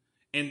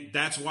 And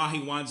that's why he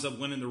winds up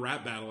winning the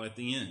rap battle at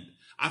the end.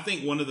 I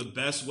think one of the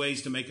best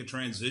ways to make a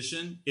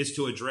transition is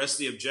to address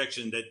the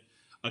objection that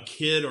a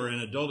kid or an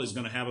adult is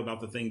going to have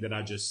about the thing that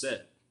I just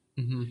said.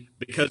 Mm-hmm.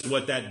 Because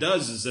what that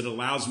does is it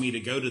allows me to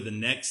go to the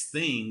next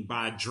thing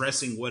by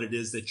addressing what it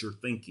is that you're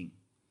thinking.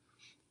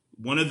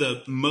 One of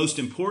the most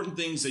important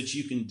things that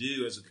you can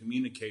do as a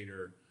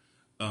communicator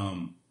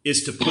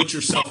is to put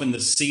yourself in the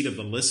seat of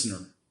the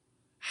listener.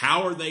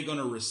 How are they going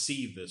to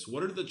receive this?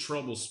 What are the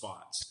trouble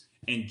spots?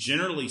 And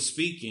generally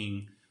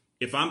speaking,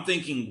 if I'm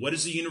thinking, what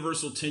is the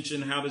universal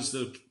tension? How does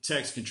the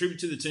text contribute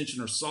to the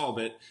tension or solve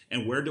it?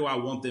 And where do I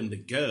want them to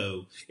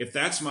go? If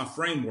that's my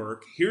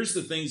framework, here's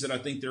the things that I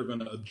think they're going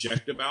to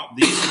object about.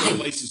 These are the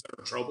places that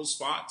are trouble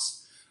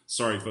spots.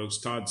 Sorry, folks.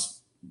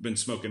 Todd's been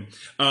smoking.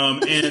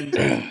 And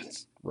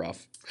It's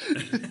rough.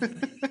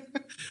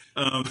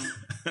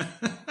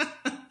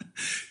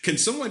 Can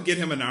someone get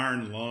him an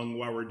iron lung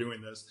while we're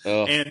doing this?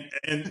 Oh. And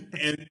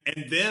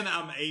then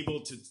I'm able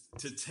to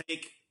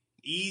take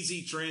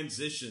easy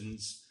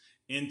transitions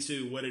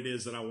into what it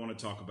is that I want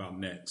to talk about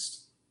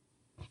next.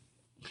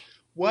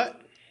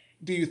 What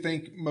do you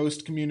think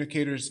most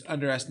communicators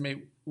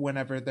underestimate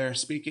whenever they're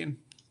speaking?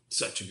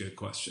 Such a good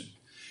question.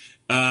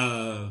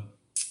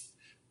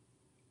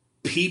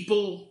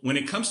 People, when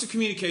it comes to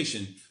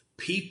communication,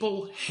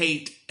 people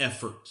hate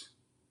effort.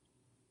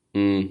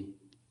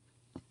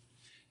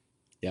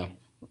 Yeah.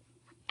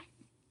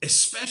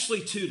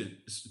 Especially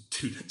students.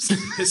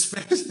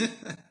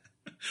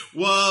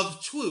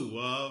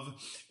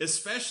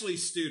 Especially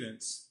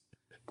students,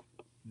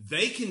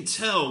 they can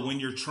tell when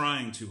you're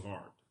trying too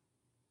hard.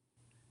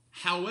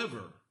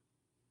 However,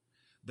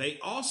 they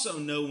also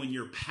know when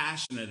you're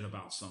passionate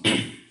about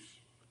something.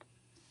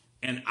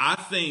 And I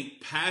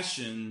think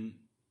passion,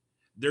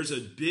 there's a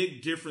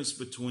big difference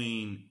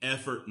between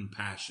effort and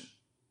passion.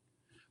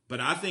 But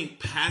I think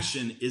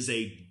passion is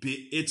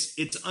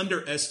it's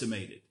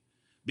underestimated,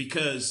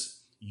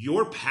 because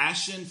your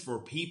passion for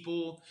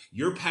people,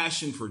 your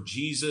passion for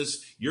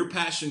Jesus, your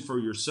passion for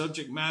your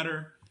subject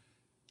matter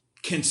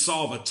can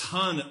solve a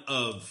ton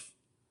of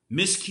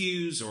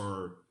miscues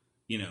or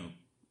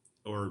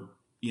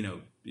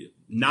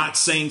not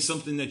saying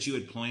something that you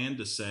had planned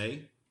to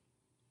say.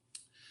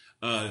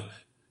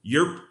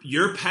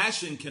 Your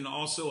passion can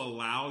also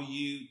allow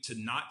you to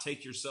not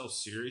take yourself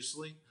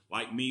seriously.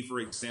 Like me, for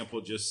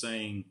example, just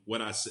saying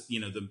what I said,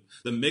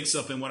 the mix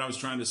up in what I was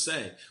trying to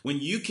say.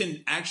 When you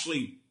can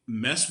actually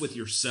mess with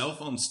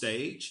yourself on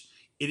stage,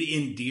 it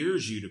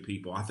endears you to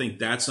people. I think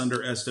that's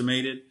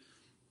underestimated.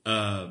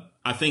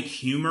 I think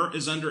humor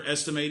is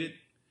underestimated.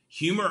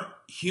 Humor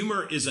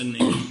is an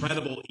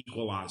incredible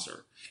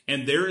equalizer.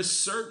 And there is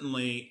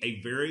certainly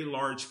a very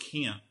large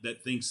camp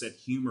that thinks that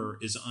humor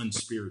is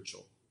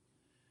unspiritual.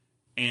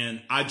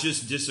 And I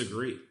just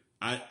disagree.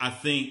 I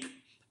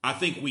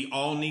think we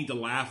all need to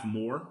laugh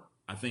more.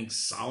 I think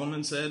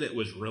Solomon said it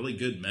was really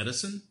good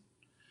medicine.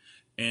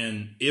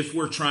 And if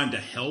we're trying to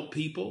help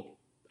people,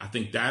 I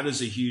think that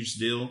is a huge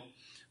deal.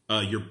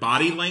 Your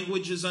body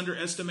language is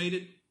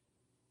underestimated.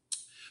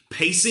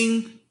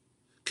 Pacing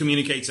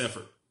communicates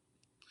effort.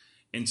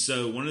 And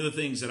so one of the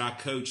things that I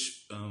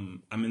coach,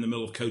 I'm in the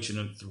middle of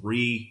coaching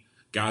 3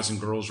 guys and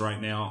girls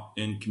right now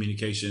in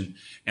communication.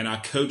 And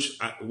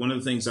one of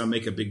the things I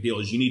make a big deal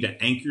is you need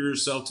to anchor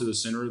yourself to the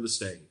center of the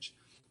stage.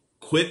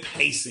 Quit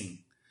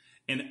pacing.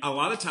 And a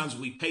lot of times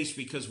we pace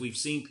because we've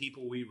seen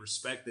people we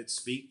respect that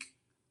speak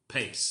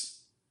pace.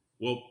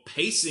 Well,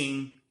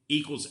 pacing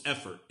equals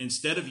effort.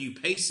 Instead of you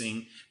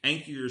pacing,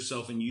 anchor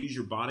yourself and use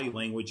your body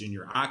language and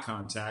your eye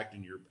contact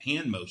and your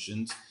hand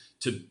motions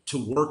to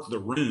work the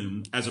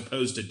room, as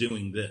opposed to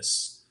doing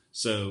this.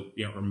 So,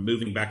 or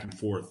moving back and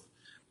forth.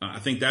 I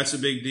think that's a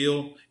big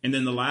deal. And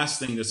then the last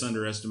thing that's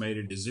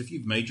underestimated is if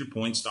you've made your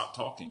point, stop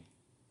talking.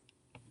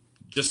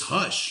 Just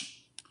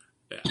hush.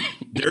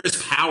 There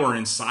is power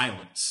in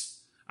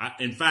silence.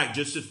 In fact,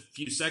 just a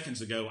few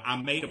seconds ago, I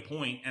made a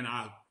point and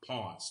I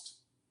paused,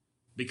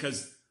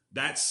 because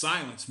that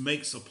silence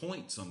makes a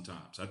point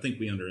sometimes. I think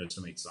we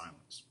underestimate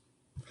silence.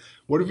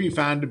 What have you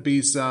found to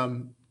be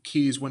some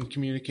keys when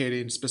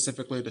communicating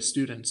specifically to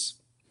students?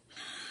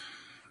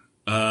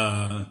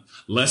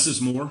 Less is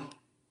more.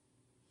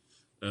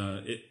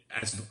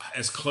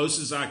 As close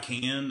as I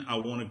can, I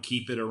want to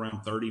keep it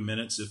around 30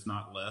 minutes, if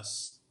not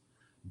less.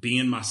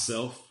 Being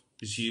myself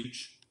is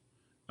huge.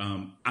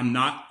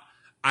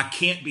 I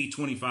can't be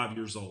 25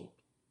 years old.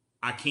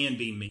 I can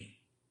be me.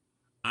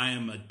 I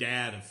am a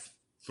dad of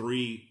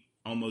 3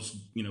 almost,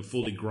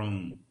 fully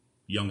grown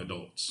young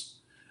adults.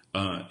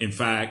 In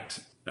fact,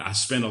 I've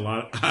spent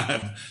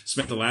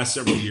the last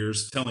several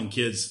years telling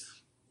kids,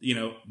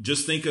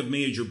 just think of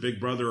me as your big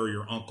brother or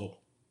your uncle,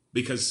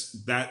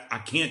 because that I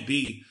can't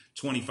be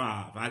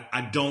 25.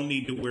 I don't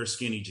need to wear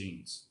skinny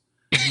jeans.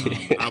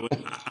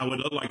 I would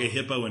look like a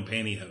hippo in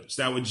pantyhose.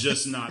 That would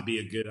just not be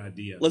a good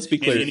idea. Let's be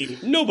clear.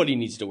 Nobody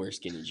needs to wear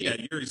skinny jeans.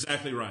 Yeah, you're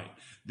exactly right.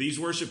 These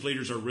worship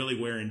leaders are really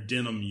wearing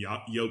denim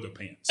yoga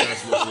pants.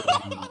 That's what's really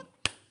going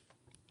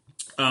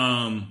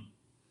on.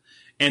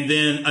 And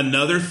then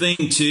another thing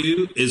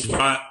too is what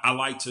I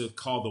like to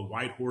call the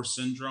white horse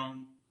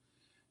syndrome.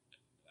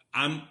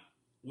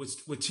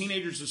 With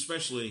teenagers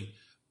especially,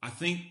 I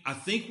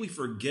think we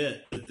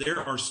forget that there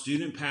are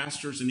student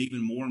pastors and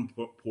even more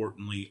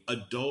importantly,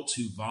 adults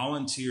who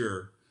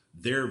volunteer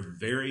their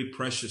very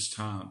precious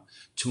time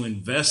to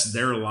invest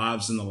their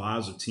lives in the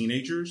lives of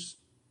teenagers.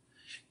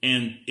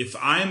 And if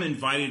I am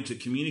invited to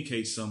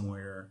communicate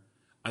somewhere,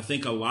 I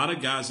think a lot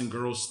of guys and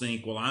girls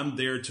think, well, I'm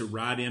there to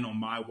ride in on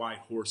my white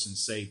horse and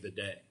save the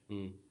day.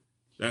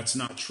 That's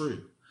not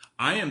true.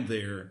 I am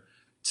there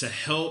to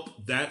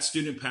help that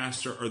student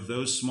pastor or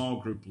those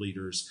small group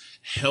leaders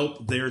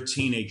help their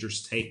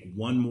teenagers take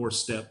one more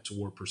step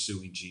toward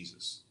pursuing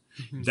Jesus.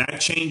 That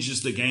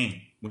changes the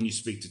game when you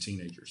speak to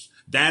teenagers.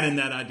 That and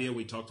that idea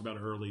we talked about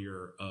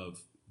earlier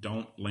of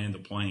don't land the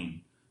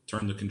plane,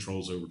 turn the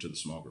controls over to the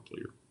small group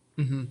leader.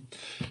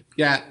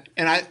 Yeah,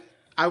 and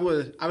I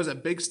was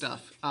at Big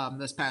Stuff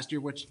this past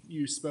year, which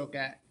you spoke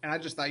at, and I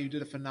just thought you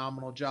did a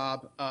phenomenal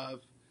job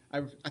of,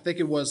 I think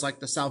it was like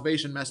the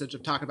salvation message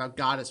of talking about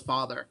God as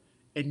Father,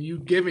 and you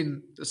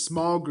giving the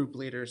small group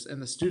leaders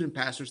and the student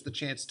pastors the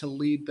chance to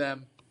lead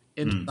them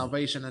into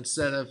salvation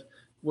instead of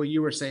what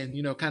you were saying,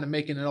 kind of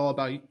making it all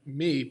about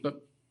me,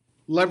 but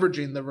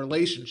leveraging the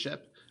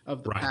relationship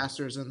of the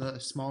pastors and the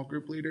small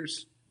group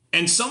leaders.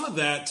 And some of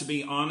that, to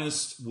be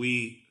honest,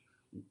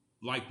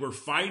 we're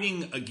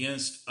fighting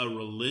against a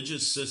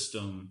religious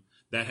system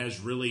that has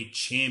really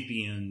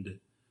championed,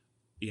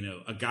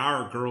 a guy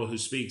or a girl who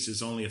speaks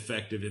is only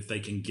effective if they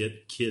can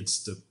get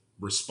kids to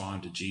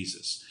respond to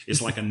Jesus.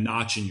 It's like a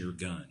notch in your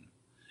gun.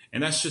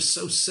 And that's just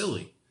so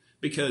silly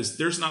because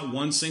there's not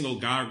one single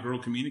guy or girl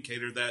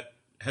communicator that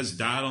has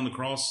died on the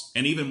cross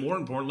and even more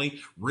importantly,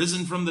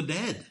 risen from the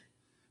dead.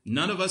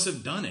 None of us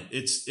have done it.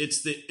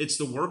 It's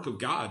the work of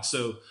God.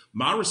 So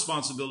my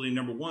responsibility,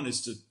 number one,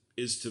 is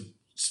to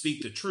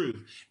speak the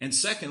truth. And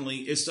secondly,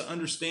 is to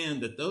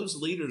understand that those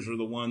leaders are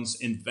the ones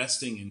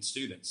investing in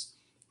students.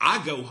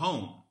 I go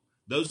home.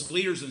 Those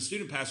leaders and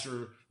student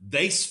pastor,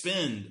 they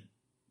spend,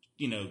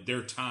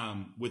 their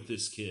time with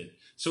this kid.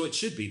 So it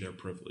should be their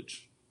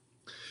privilege.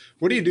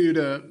 What do you do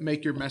to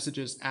make your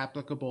messages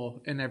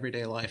applicable in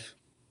everyday life?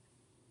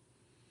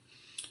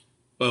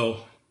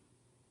 Well,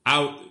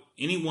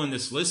 anyone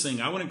that's listening,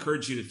 I would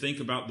encourage you to think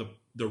about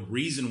the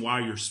reason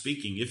why you're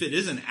speaking. If it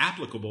isn't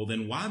applicable,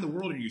 then why in the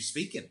world are you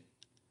speaking?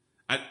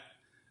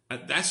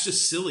 That's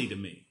just silly to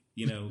me,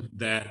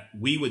 that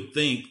we would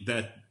think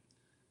that.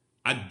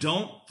 I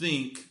don't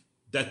think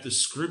that the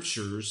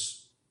scriptures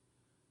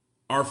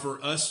are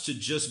for us to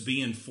just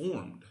be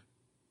informed.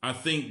 I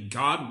think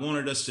God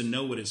wanted us to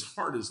know what his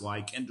heart is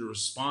like and to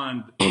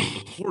respond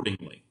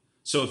accordingly.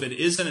 So if it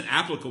isn't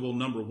applicable,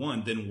 number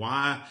one, then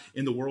why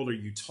in the world are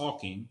you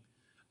talking?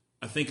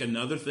 I think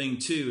another thing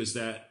too is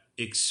that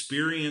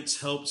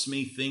experience helps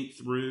me think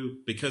through,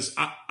 because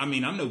I'm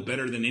no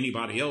better than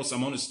anybody else.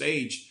 I'm on a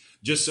stage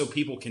just so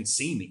people can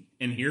see me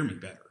and hear me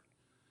better.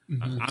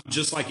 I'm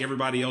just like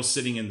everybody else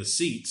sitting in the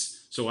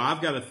seats. So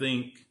I've got to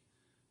think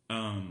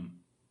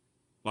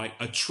like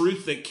a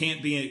truth that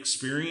can't be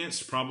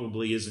experienced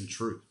probably isn't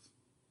truth.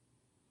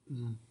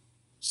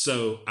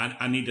 So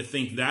I need to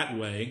think that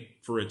way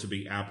for it to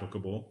be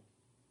applicable.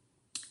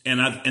 And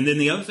then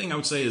the other thing I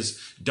would say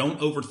is don't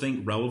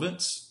overthink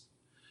relevance.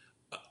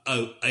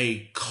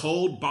 A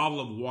cold bottle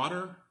of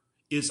water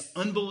is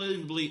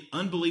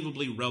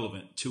unbelievably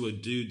relevant to a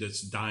dude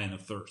that's dying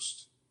of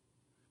thirst.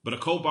 But a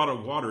cold bottle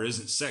of water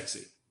isn't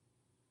sexy,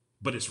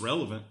 but it's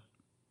relevant.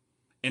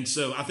 And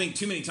so I think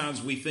too many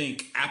times we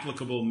think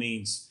applicable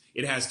means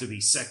it has to be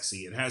sexy.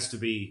 It has to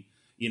be,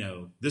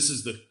 this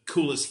is the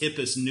coolest,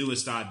 hippest,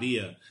 newest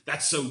idea.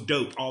 That's so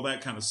dope, all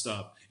that kind of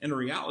stuff. And the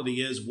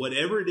reality is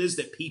whatever it is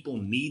that people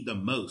need the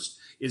most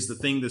is the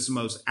thing that's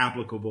most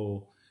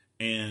applicable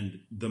and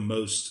the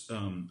most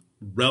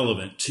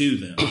relevant to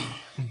them.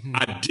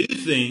 I do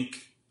think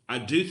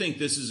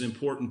this is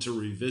important to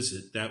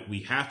revisit, that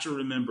we have to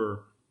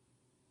remember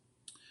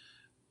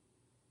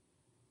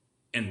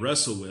and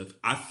wrestle with.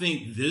 I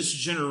think this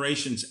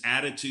generation's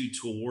attitude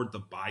toward the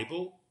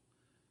Bible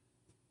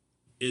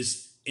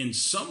is in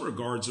some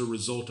regards a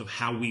result of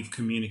how we've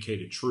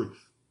communicated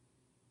truth.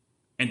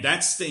 And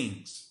that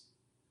stings.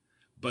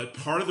 But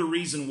part of the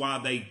reason why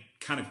they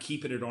kind of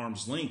keep it at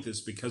arm's length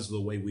is because of the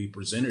way we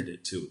presented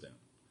it to them.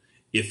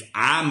 If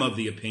I'm of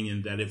the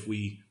opinion that if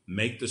we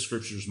make the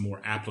scriptures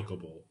more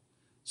applicable,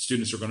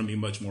 students are going to be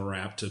much more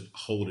apt to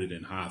hold it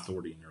in high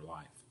authority in their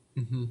life.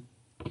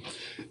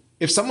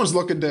 If someone's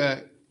looking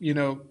to,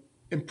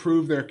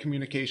 improve their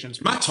communications.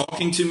 Am I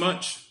talking too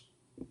much?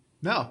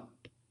 No.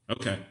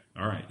 Okay.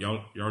 All right.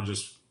 Y'all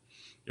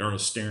are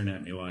staring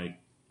at me like.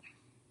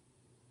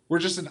 We're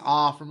just in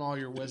awe from all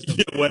your wisdom.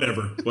 Yeah,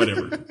 whatever.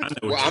 I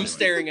know I'm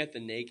staring at the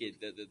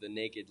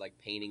naked like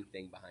painting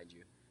thing behind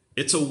you.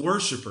 It's a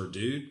worshiper,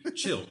 dude.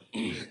 Chill.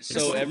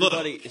 So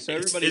everybody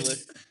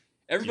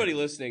Yeah.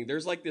 listening,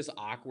 there's like this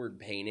awkward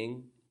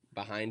painting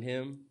behind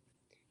him,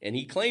 and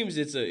he claims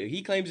it's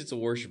a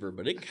worshiper,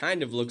 but it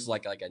kind of looks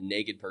like a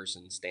naked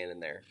person standing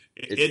there.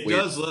 It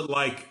does look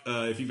like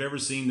if you've ever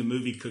seen the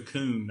movie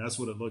Cocoon, that's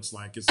what it looks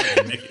like. It's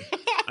like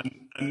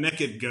a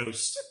naked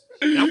ghost.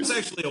 That was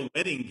actually a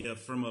wedding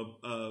gift from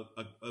a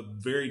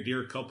very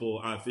dear couple.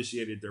 I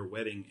officiated their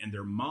wedding, and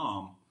their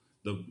mom,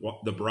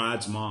 the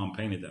bride's mom,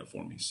 painted that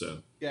for me.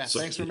 So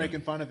thanks for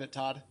making fun of it,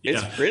 Todd.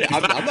 It's pretty.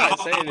 I'm not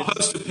saying I'll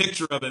post a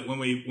picture of it when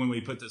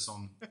we put this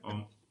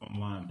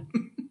online.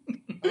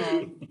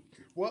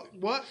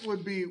 What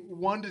would be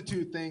 1 to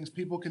 2 things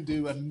people can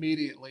do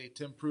immediately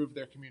to improve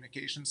their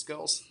communication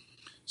skills?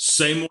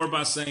 Say more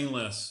by saying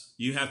less.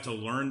 You have to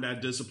learn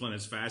that discipline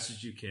as fast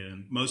as you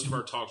can. Most of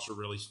our talks are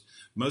really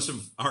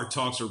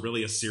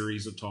a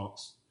series of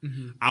talks.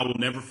 Mm-hmm. I will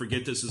never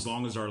forget this as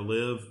long as I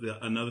live.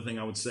 Another thing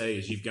I would say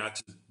is you've got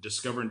to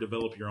discover and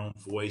develop your own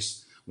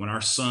voice. When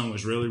our son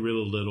was really,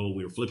 really little,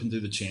 we were flipping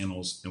through the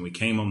channels and we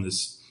came upon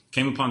this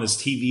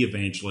TV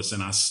evangelist,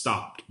 and I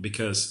stopped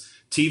because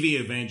TV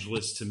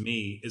evangelist to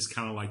me is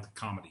kind of like the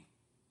comedy.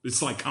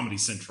 It's like Comedy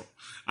Central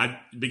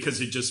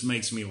because it just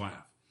makes me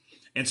laugh.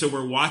 And so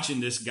we're watching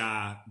this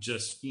guy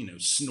just,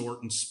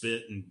 snort and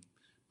spit and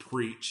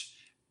preach.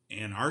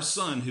 And our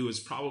son, who was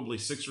probably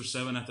 6 or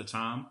 7 at the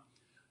time,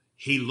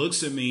 he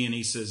looks at me and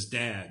he says,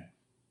 "Dad,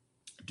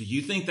 do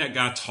you think that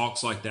guy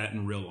talks like that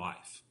in real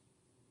life?"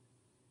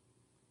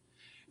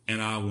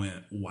 And I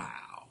went,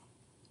 wow.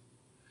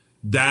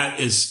 That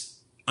is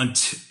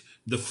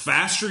the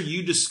faster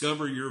you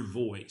discover your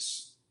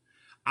voice.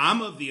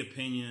 I'm of the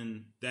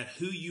opinion that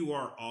who you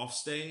are off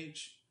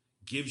stage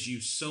gives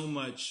you so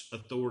much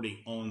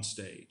authority on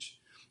stage.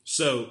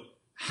 So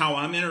how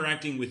I'm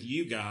interacting with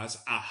you guys,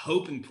 I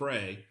hope and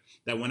pray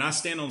that when I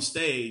stand on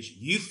stage,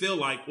 you feel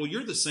like, well,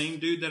 you're the same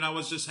dude that I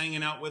was just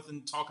hanging out with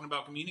and talking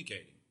about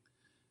communicating.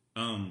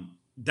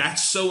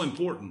 That's so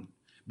important,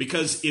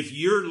 because if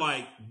you're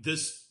like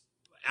this,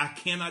 I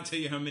cannot tell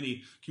you how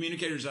many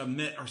communicators I've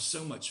met are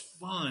so much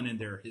fun and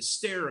they're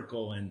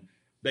hysterical and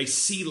they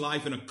see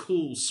life in a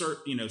cool,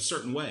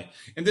 certain way.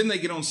 And then they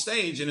get on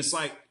stage and it's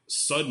like,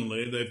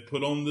 suddenly they've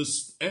put on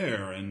this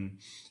air and,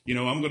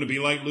 I'm going to be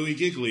like Louis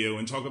Giglio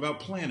and talk about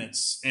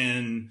planets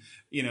and,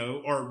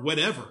 or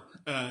whatever.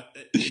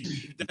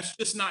 That's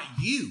just not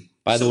you.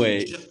 By the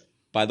way,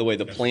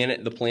 the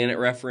planet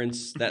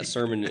reference, that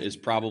sermon is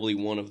probably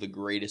one of the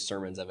greatest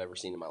sermons I've ever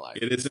seen in my life.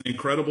 It is an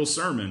incredible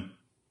sermon,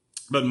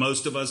 but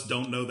most of us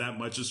don't know that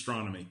much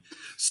astronomy.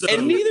 So,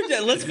 and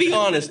let's be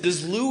honest,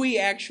 does Louis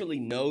actually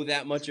know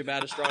that much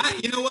about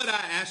astronomy? You know what?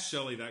 I asked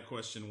Shelley that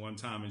question one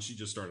time and she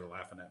just started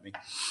laughing at me.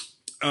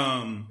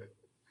 I'm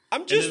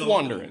just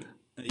wondering.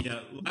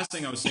 Last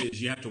thing I would say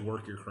is you have to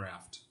work your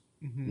craft.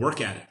 Mm-hmm. Work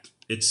at it.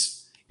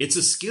 It's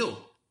a skill.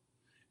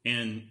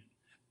 And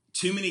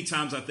too many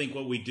times I think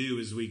what we do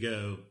is we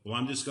go, well,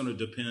 I'm just going to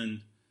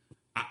depend.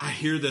 I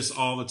hear this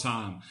all the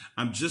time.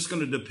 I'm just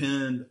going to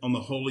depend on the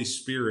Holy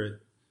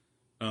Spirit.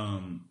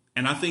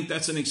 And I think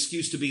that's an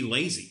excuse to be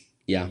lazy.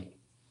 Yeah.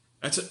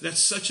 It's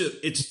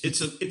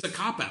a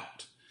cop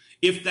out.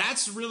 If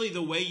that's really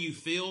the way you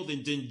feel,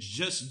 then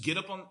just get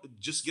up on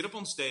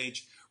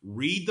stage,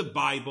 read the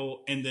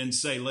Bible, and then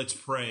say, let's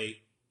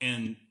pray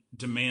and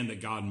demand that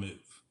God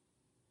move.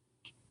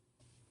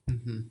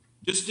 Mm-hmm.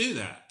 Just do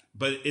that.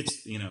 But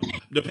it's,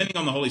 depending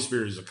on the Holy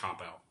Spirit is a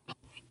cop out.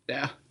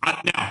 Yeah.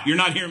 Now, you're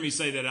not hearing me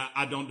say that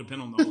I don't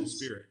depend on the Holy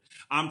Spirit.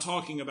 I'm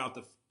talking about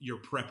your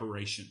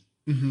preparation.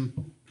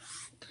 Mm-hmm.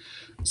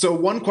 So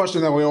one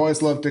question that we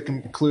always love to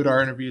conclude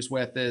our interviews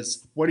with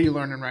is, what are you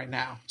learning right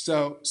now?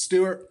 So,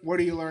 Stuart, what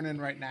are you learning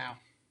right now?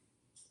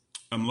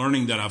 I'm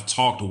learning that I've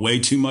talked way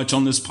too much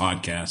on this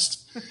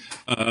podcast.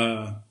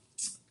 One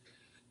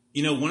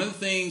of the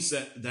things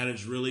that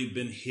has really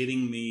been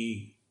hitting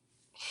me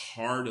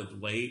hard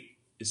of late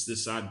is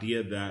this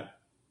idea that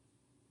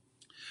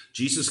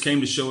Jesus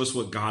came to show us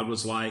what God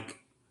was like.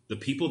 The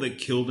people that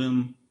killed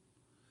him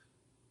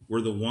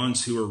were the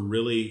ones who were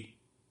really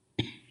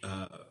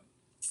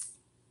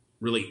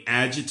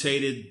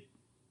agitated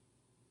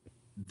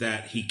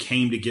that he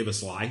came to give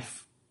us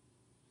life,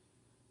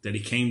 that he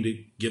came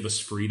to give us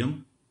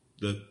freedom.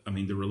 The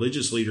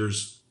religious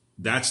leaders,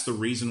 that's the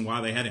reason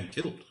why they had him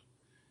killed,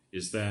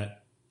 is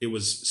that it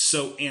was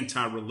so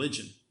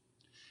anti-religion.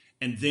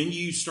 And then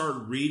you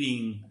start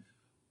reading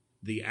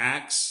the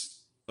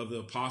Acts of the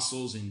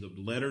Apostles and the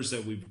letters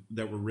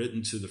that were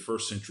written to the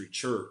first century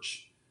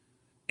church.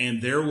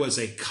 And there was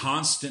a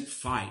constant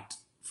fight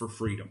for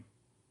freedom.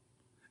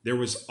 There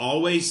was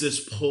always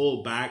this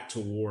pull back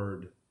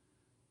toward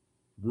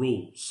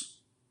rules,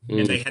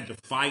 and they had to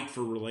fight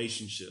for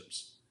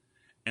relationships.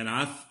 And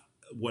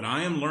what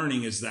I am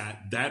learning is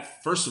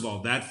that first of all,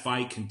 that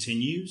fight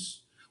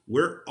continues.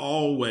 I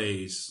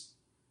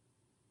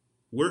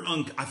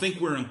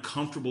think we're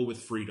uncomfortable with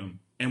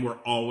freedom, and we're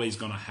always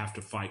going to have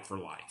to fight for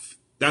life.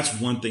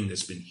 That's one thing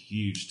that's been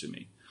huge to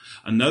me.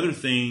 Another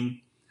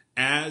thing,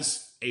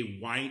 as a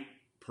white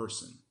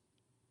person,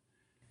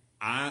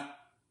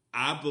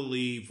 I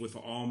believe with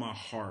all my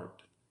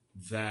heart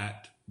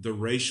that the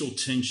racial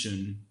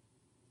tension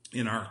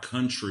in our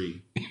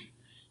country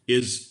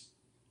is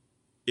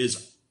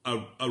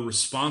a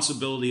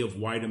responsibility of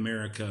white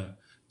America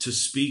to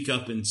speak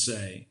up and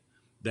say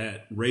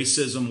that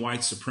racism,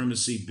 white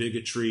supremacy,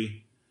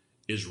 bigotry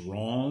is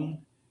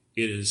wrong.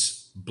 It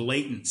is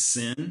blatant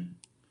sin,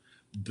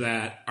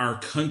 that our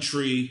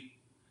country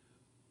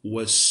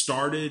was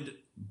started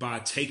by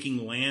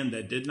taking land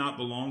that did not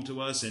belong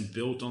to us and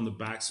built on the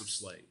backs of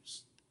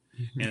slaves.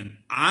 Mm-hmm. And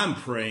I'm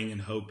praying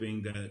and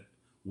hoping that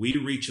we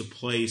reach a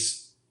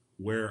place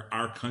where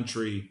our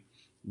country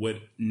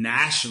would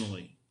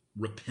nationally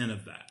repent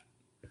of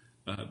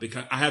that.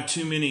 Because I have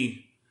too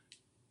many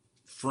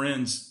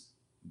friends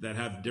that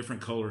have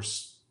different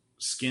colors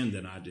skin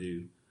than I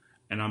do.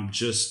 And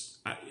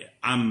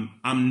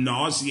I'm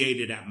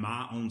nauseated at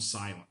my own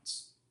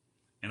silence.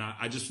 And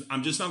I'm just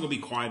not going to be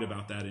quiet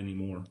about that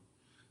anymore.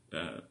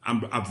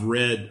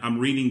 I'm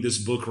reading this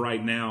book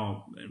right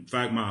now. In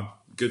fact, my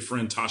good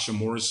friend Tasha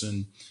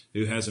Morrison,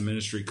 who has a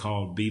ministry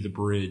called Be the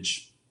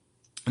Bridge,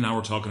 and I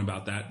were talking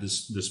about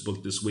this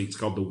book this week. It's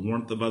called The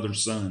Warmth of Other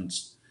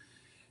Suns.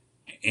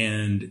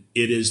 And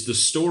it is the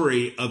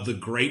story of the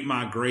great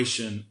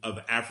migration of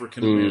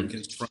African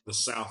Americans from the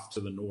South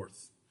to the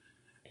North,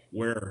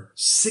 where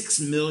 6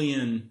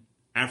 million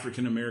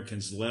African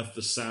Americans left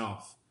the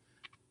South.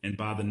 And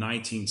by the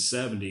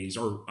 1970s,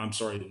 or I'm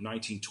sorry, the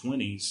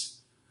 1920s,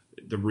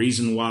 the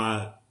reason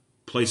why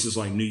places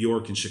like New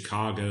York and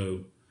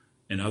Chicago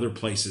and other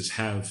places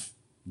have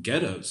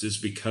ghettos is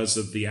because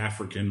of the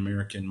African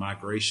American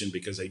migration,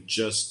 because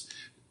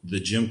the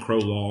Jim Crow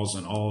laws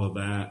and all of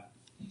that.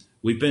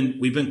 We've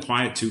been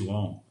quiet too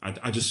long. I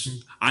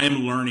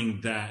am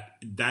learning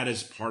that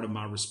is part of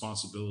my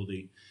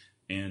responsibility,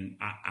 and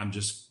I'm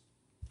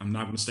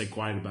not going to stay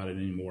quiet about it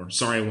anymore.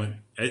 Sorry,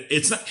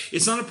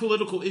 it's not a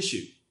political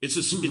issue. It's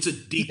a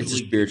deeply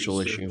spiritual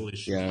issue.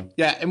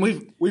 Yeah, and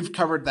we've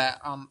covered that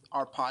on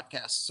our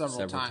podcast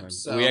several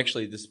times. So. We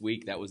actually, this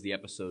week, that was the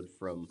episode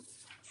from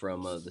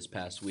this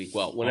past week.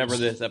 Well, whenever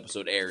this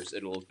episode airs,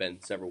 it'll have been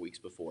several weeks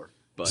before.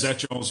 But is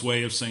that y'all's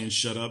way of saying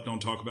shut up?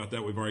 Don't talk about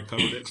that. We've already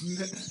covered it.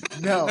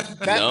 No, we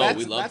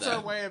love that's that.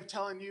 our way of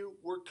telling you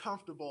we're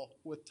comfortable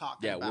with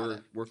talking about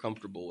it. We're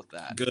comfortable with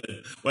that.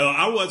 Good. Well,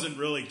 I wasn't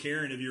really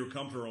caring if you were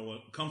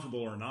comfortable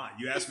or not.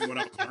 You asked me what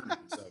I was learning.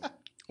 So.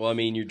 Well, I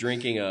mean, you're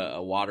drinking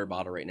a water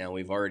bottle right now.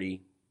 We've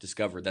already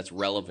discovered that's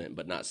relevant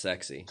but not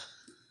sexy.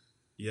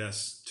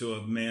 Yes, to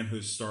a man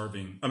who's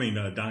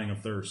dying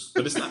of thirst.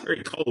 But it's not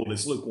very cold.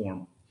 It's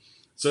lukewarm.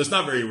 So it's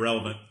not very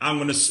relevant. I'm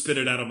going to spit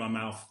it out of my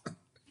mouth.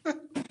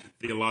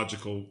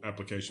 Theological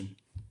application.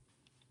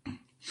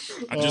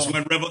 I just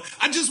went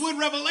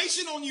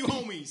revelation on you,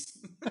 homies.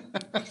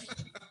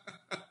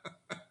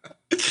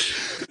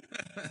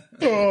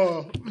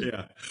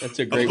 Yeah, that's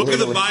a great book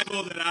word of the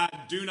Bible that I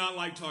do not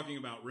like talking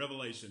about.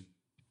 Revelation.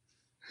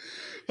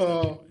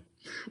 Well,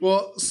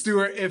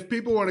 Stuart, if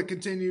people want to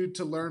continue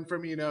to learn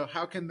from you,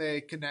 how can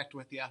they connect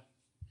with you?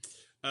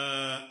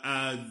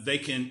 They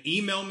can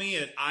email me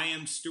at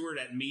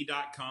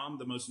iamstuart@me.com,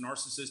 the most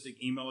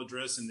narcissistic email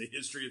address in the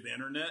history of the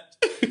internet,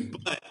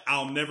 but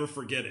I'll never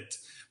forget it.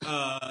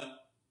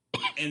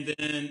 And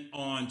then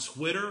on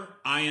Twitter,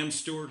 I am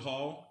Stuart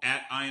Hall,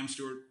 at I am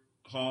Stuart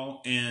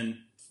Hall, and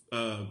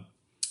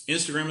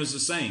Instagram is the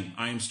same,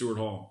 I am Stuart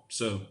Hall.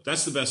 So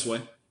that's the best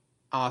way.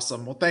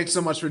 Awesome. Well, thanks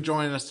so much for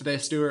joining us today,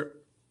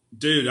 Stuart.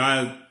 Dudes,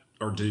 I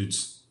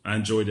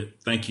enjoyed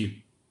it. Thank you.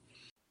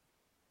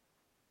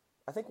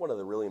 I think one of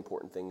the really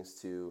important things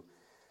to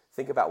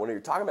think about when you're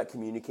talking about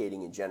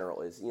communicating in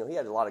general is, he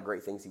had a lot of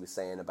great things he was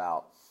saying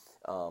about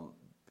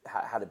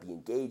how to be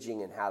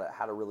engaging and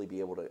how to really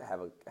be able to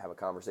have a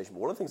conversation.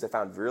 But one of the things I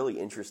found really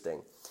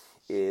interesting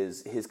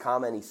is his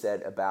comment he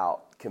said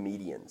about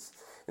comedians.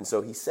 And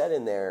so he said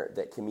in there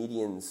that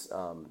comedians,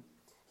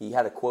 he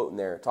had a quote in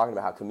there talking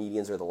about how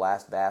comedians are the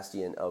last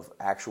bastion of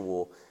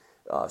actual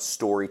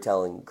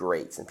storytelling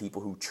greats and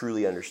people who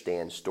truly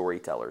understand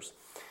storytelling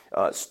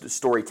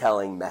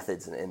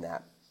methods and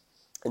that.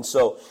 And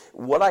so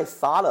what I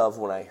thought of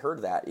when I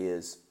heard that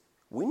is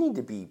we need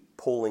to be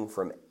pulling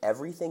from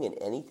everything and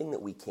anything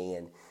that we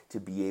can to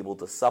be able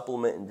to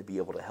supplement and to be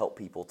able to help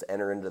people to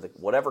enter into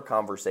whatever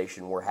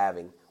conversation we're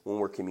having when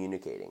we're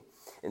communicating.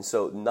 And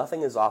so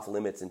nothing is off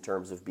limits in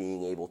terms of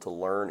being able to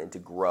learn and to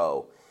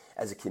grow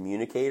as a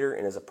communicator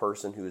and as a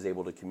person who is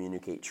able to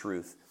communicate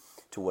truth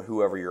to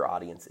whoever your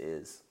audience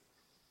is.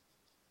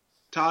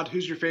 Todd,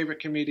 who's your favorite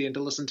comedian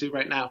to listen to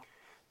right now?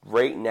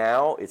 Right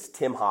now, it's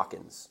Tim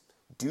Hawkins.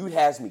 Dude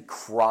has me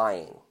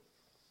crying.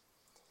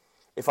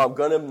 If I'm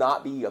going to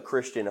not be a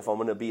Christian, if I'm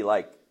going to be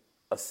like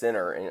a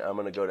sinner and I'm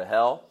going to go to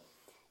hell,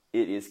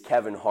 it is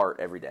Kevin Hart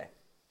every day.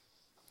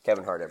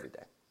 Kevin Hart every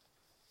day.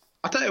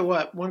 I'll tell you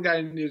what, one guy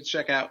you need to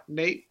check out,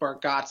 Nate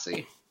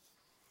Bargatze.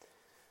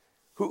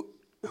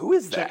 Who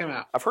is that? Check him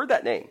out. I've heard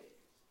that name.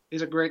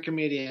 He's a great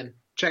comedian.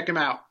 Check him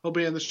out. He'll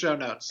be in the show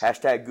notes.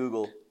 #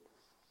 Google.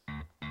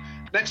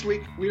 Next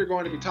week, we are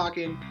going to be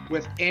talking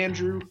with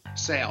Andrew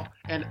Sale.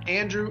 And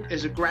Andrew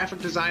is a graphic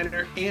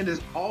designer and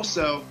is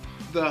also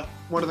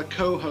one of the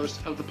co-hosts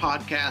of the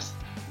podcast,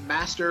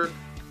 Master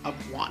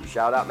of One.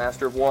 Shout out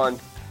Master of One.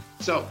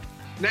 So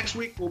next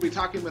week we'll be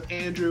talking with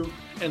Andrew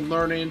and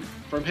learning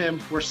from him.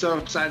 We're so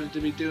excited to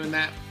be doing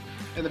that.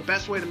 And the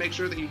best way to make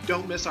sure that you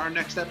don't miss our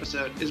next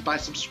episode is by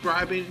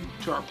subscribing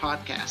to our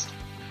podcast.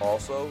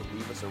 Also,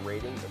 leave us a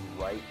rating and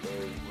write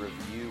a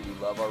review. We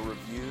love our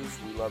reviews.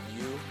 We love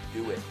you.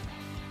 Do it.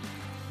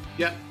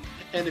 Yep.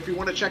 And if you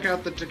want to check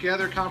out the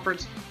Together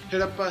Conference,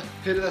 hit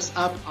us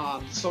up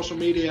on social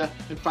media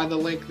and find the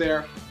link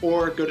there,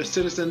 or go to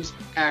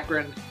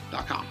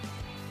citizensakron.com.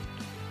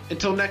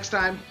 Until next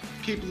time,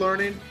 keep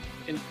learning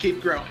and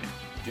keep growing.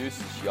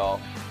 Deuces,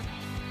 y'all.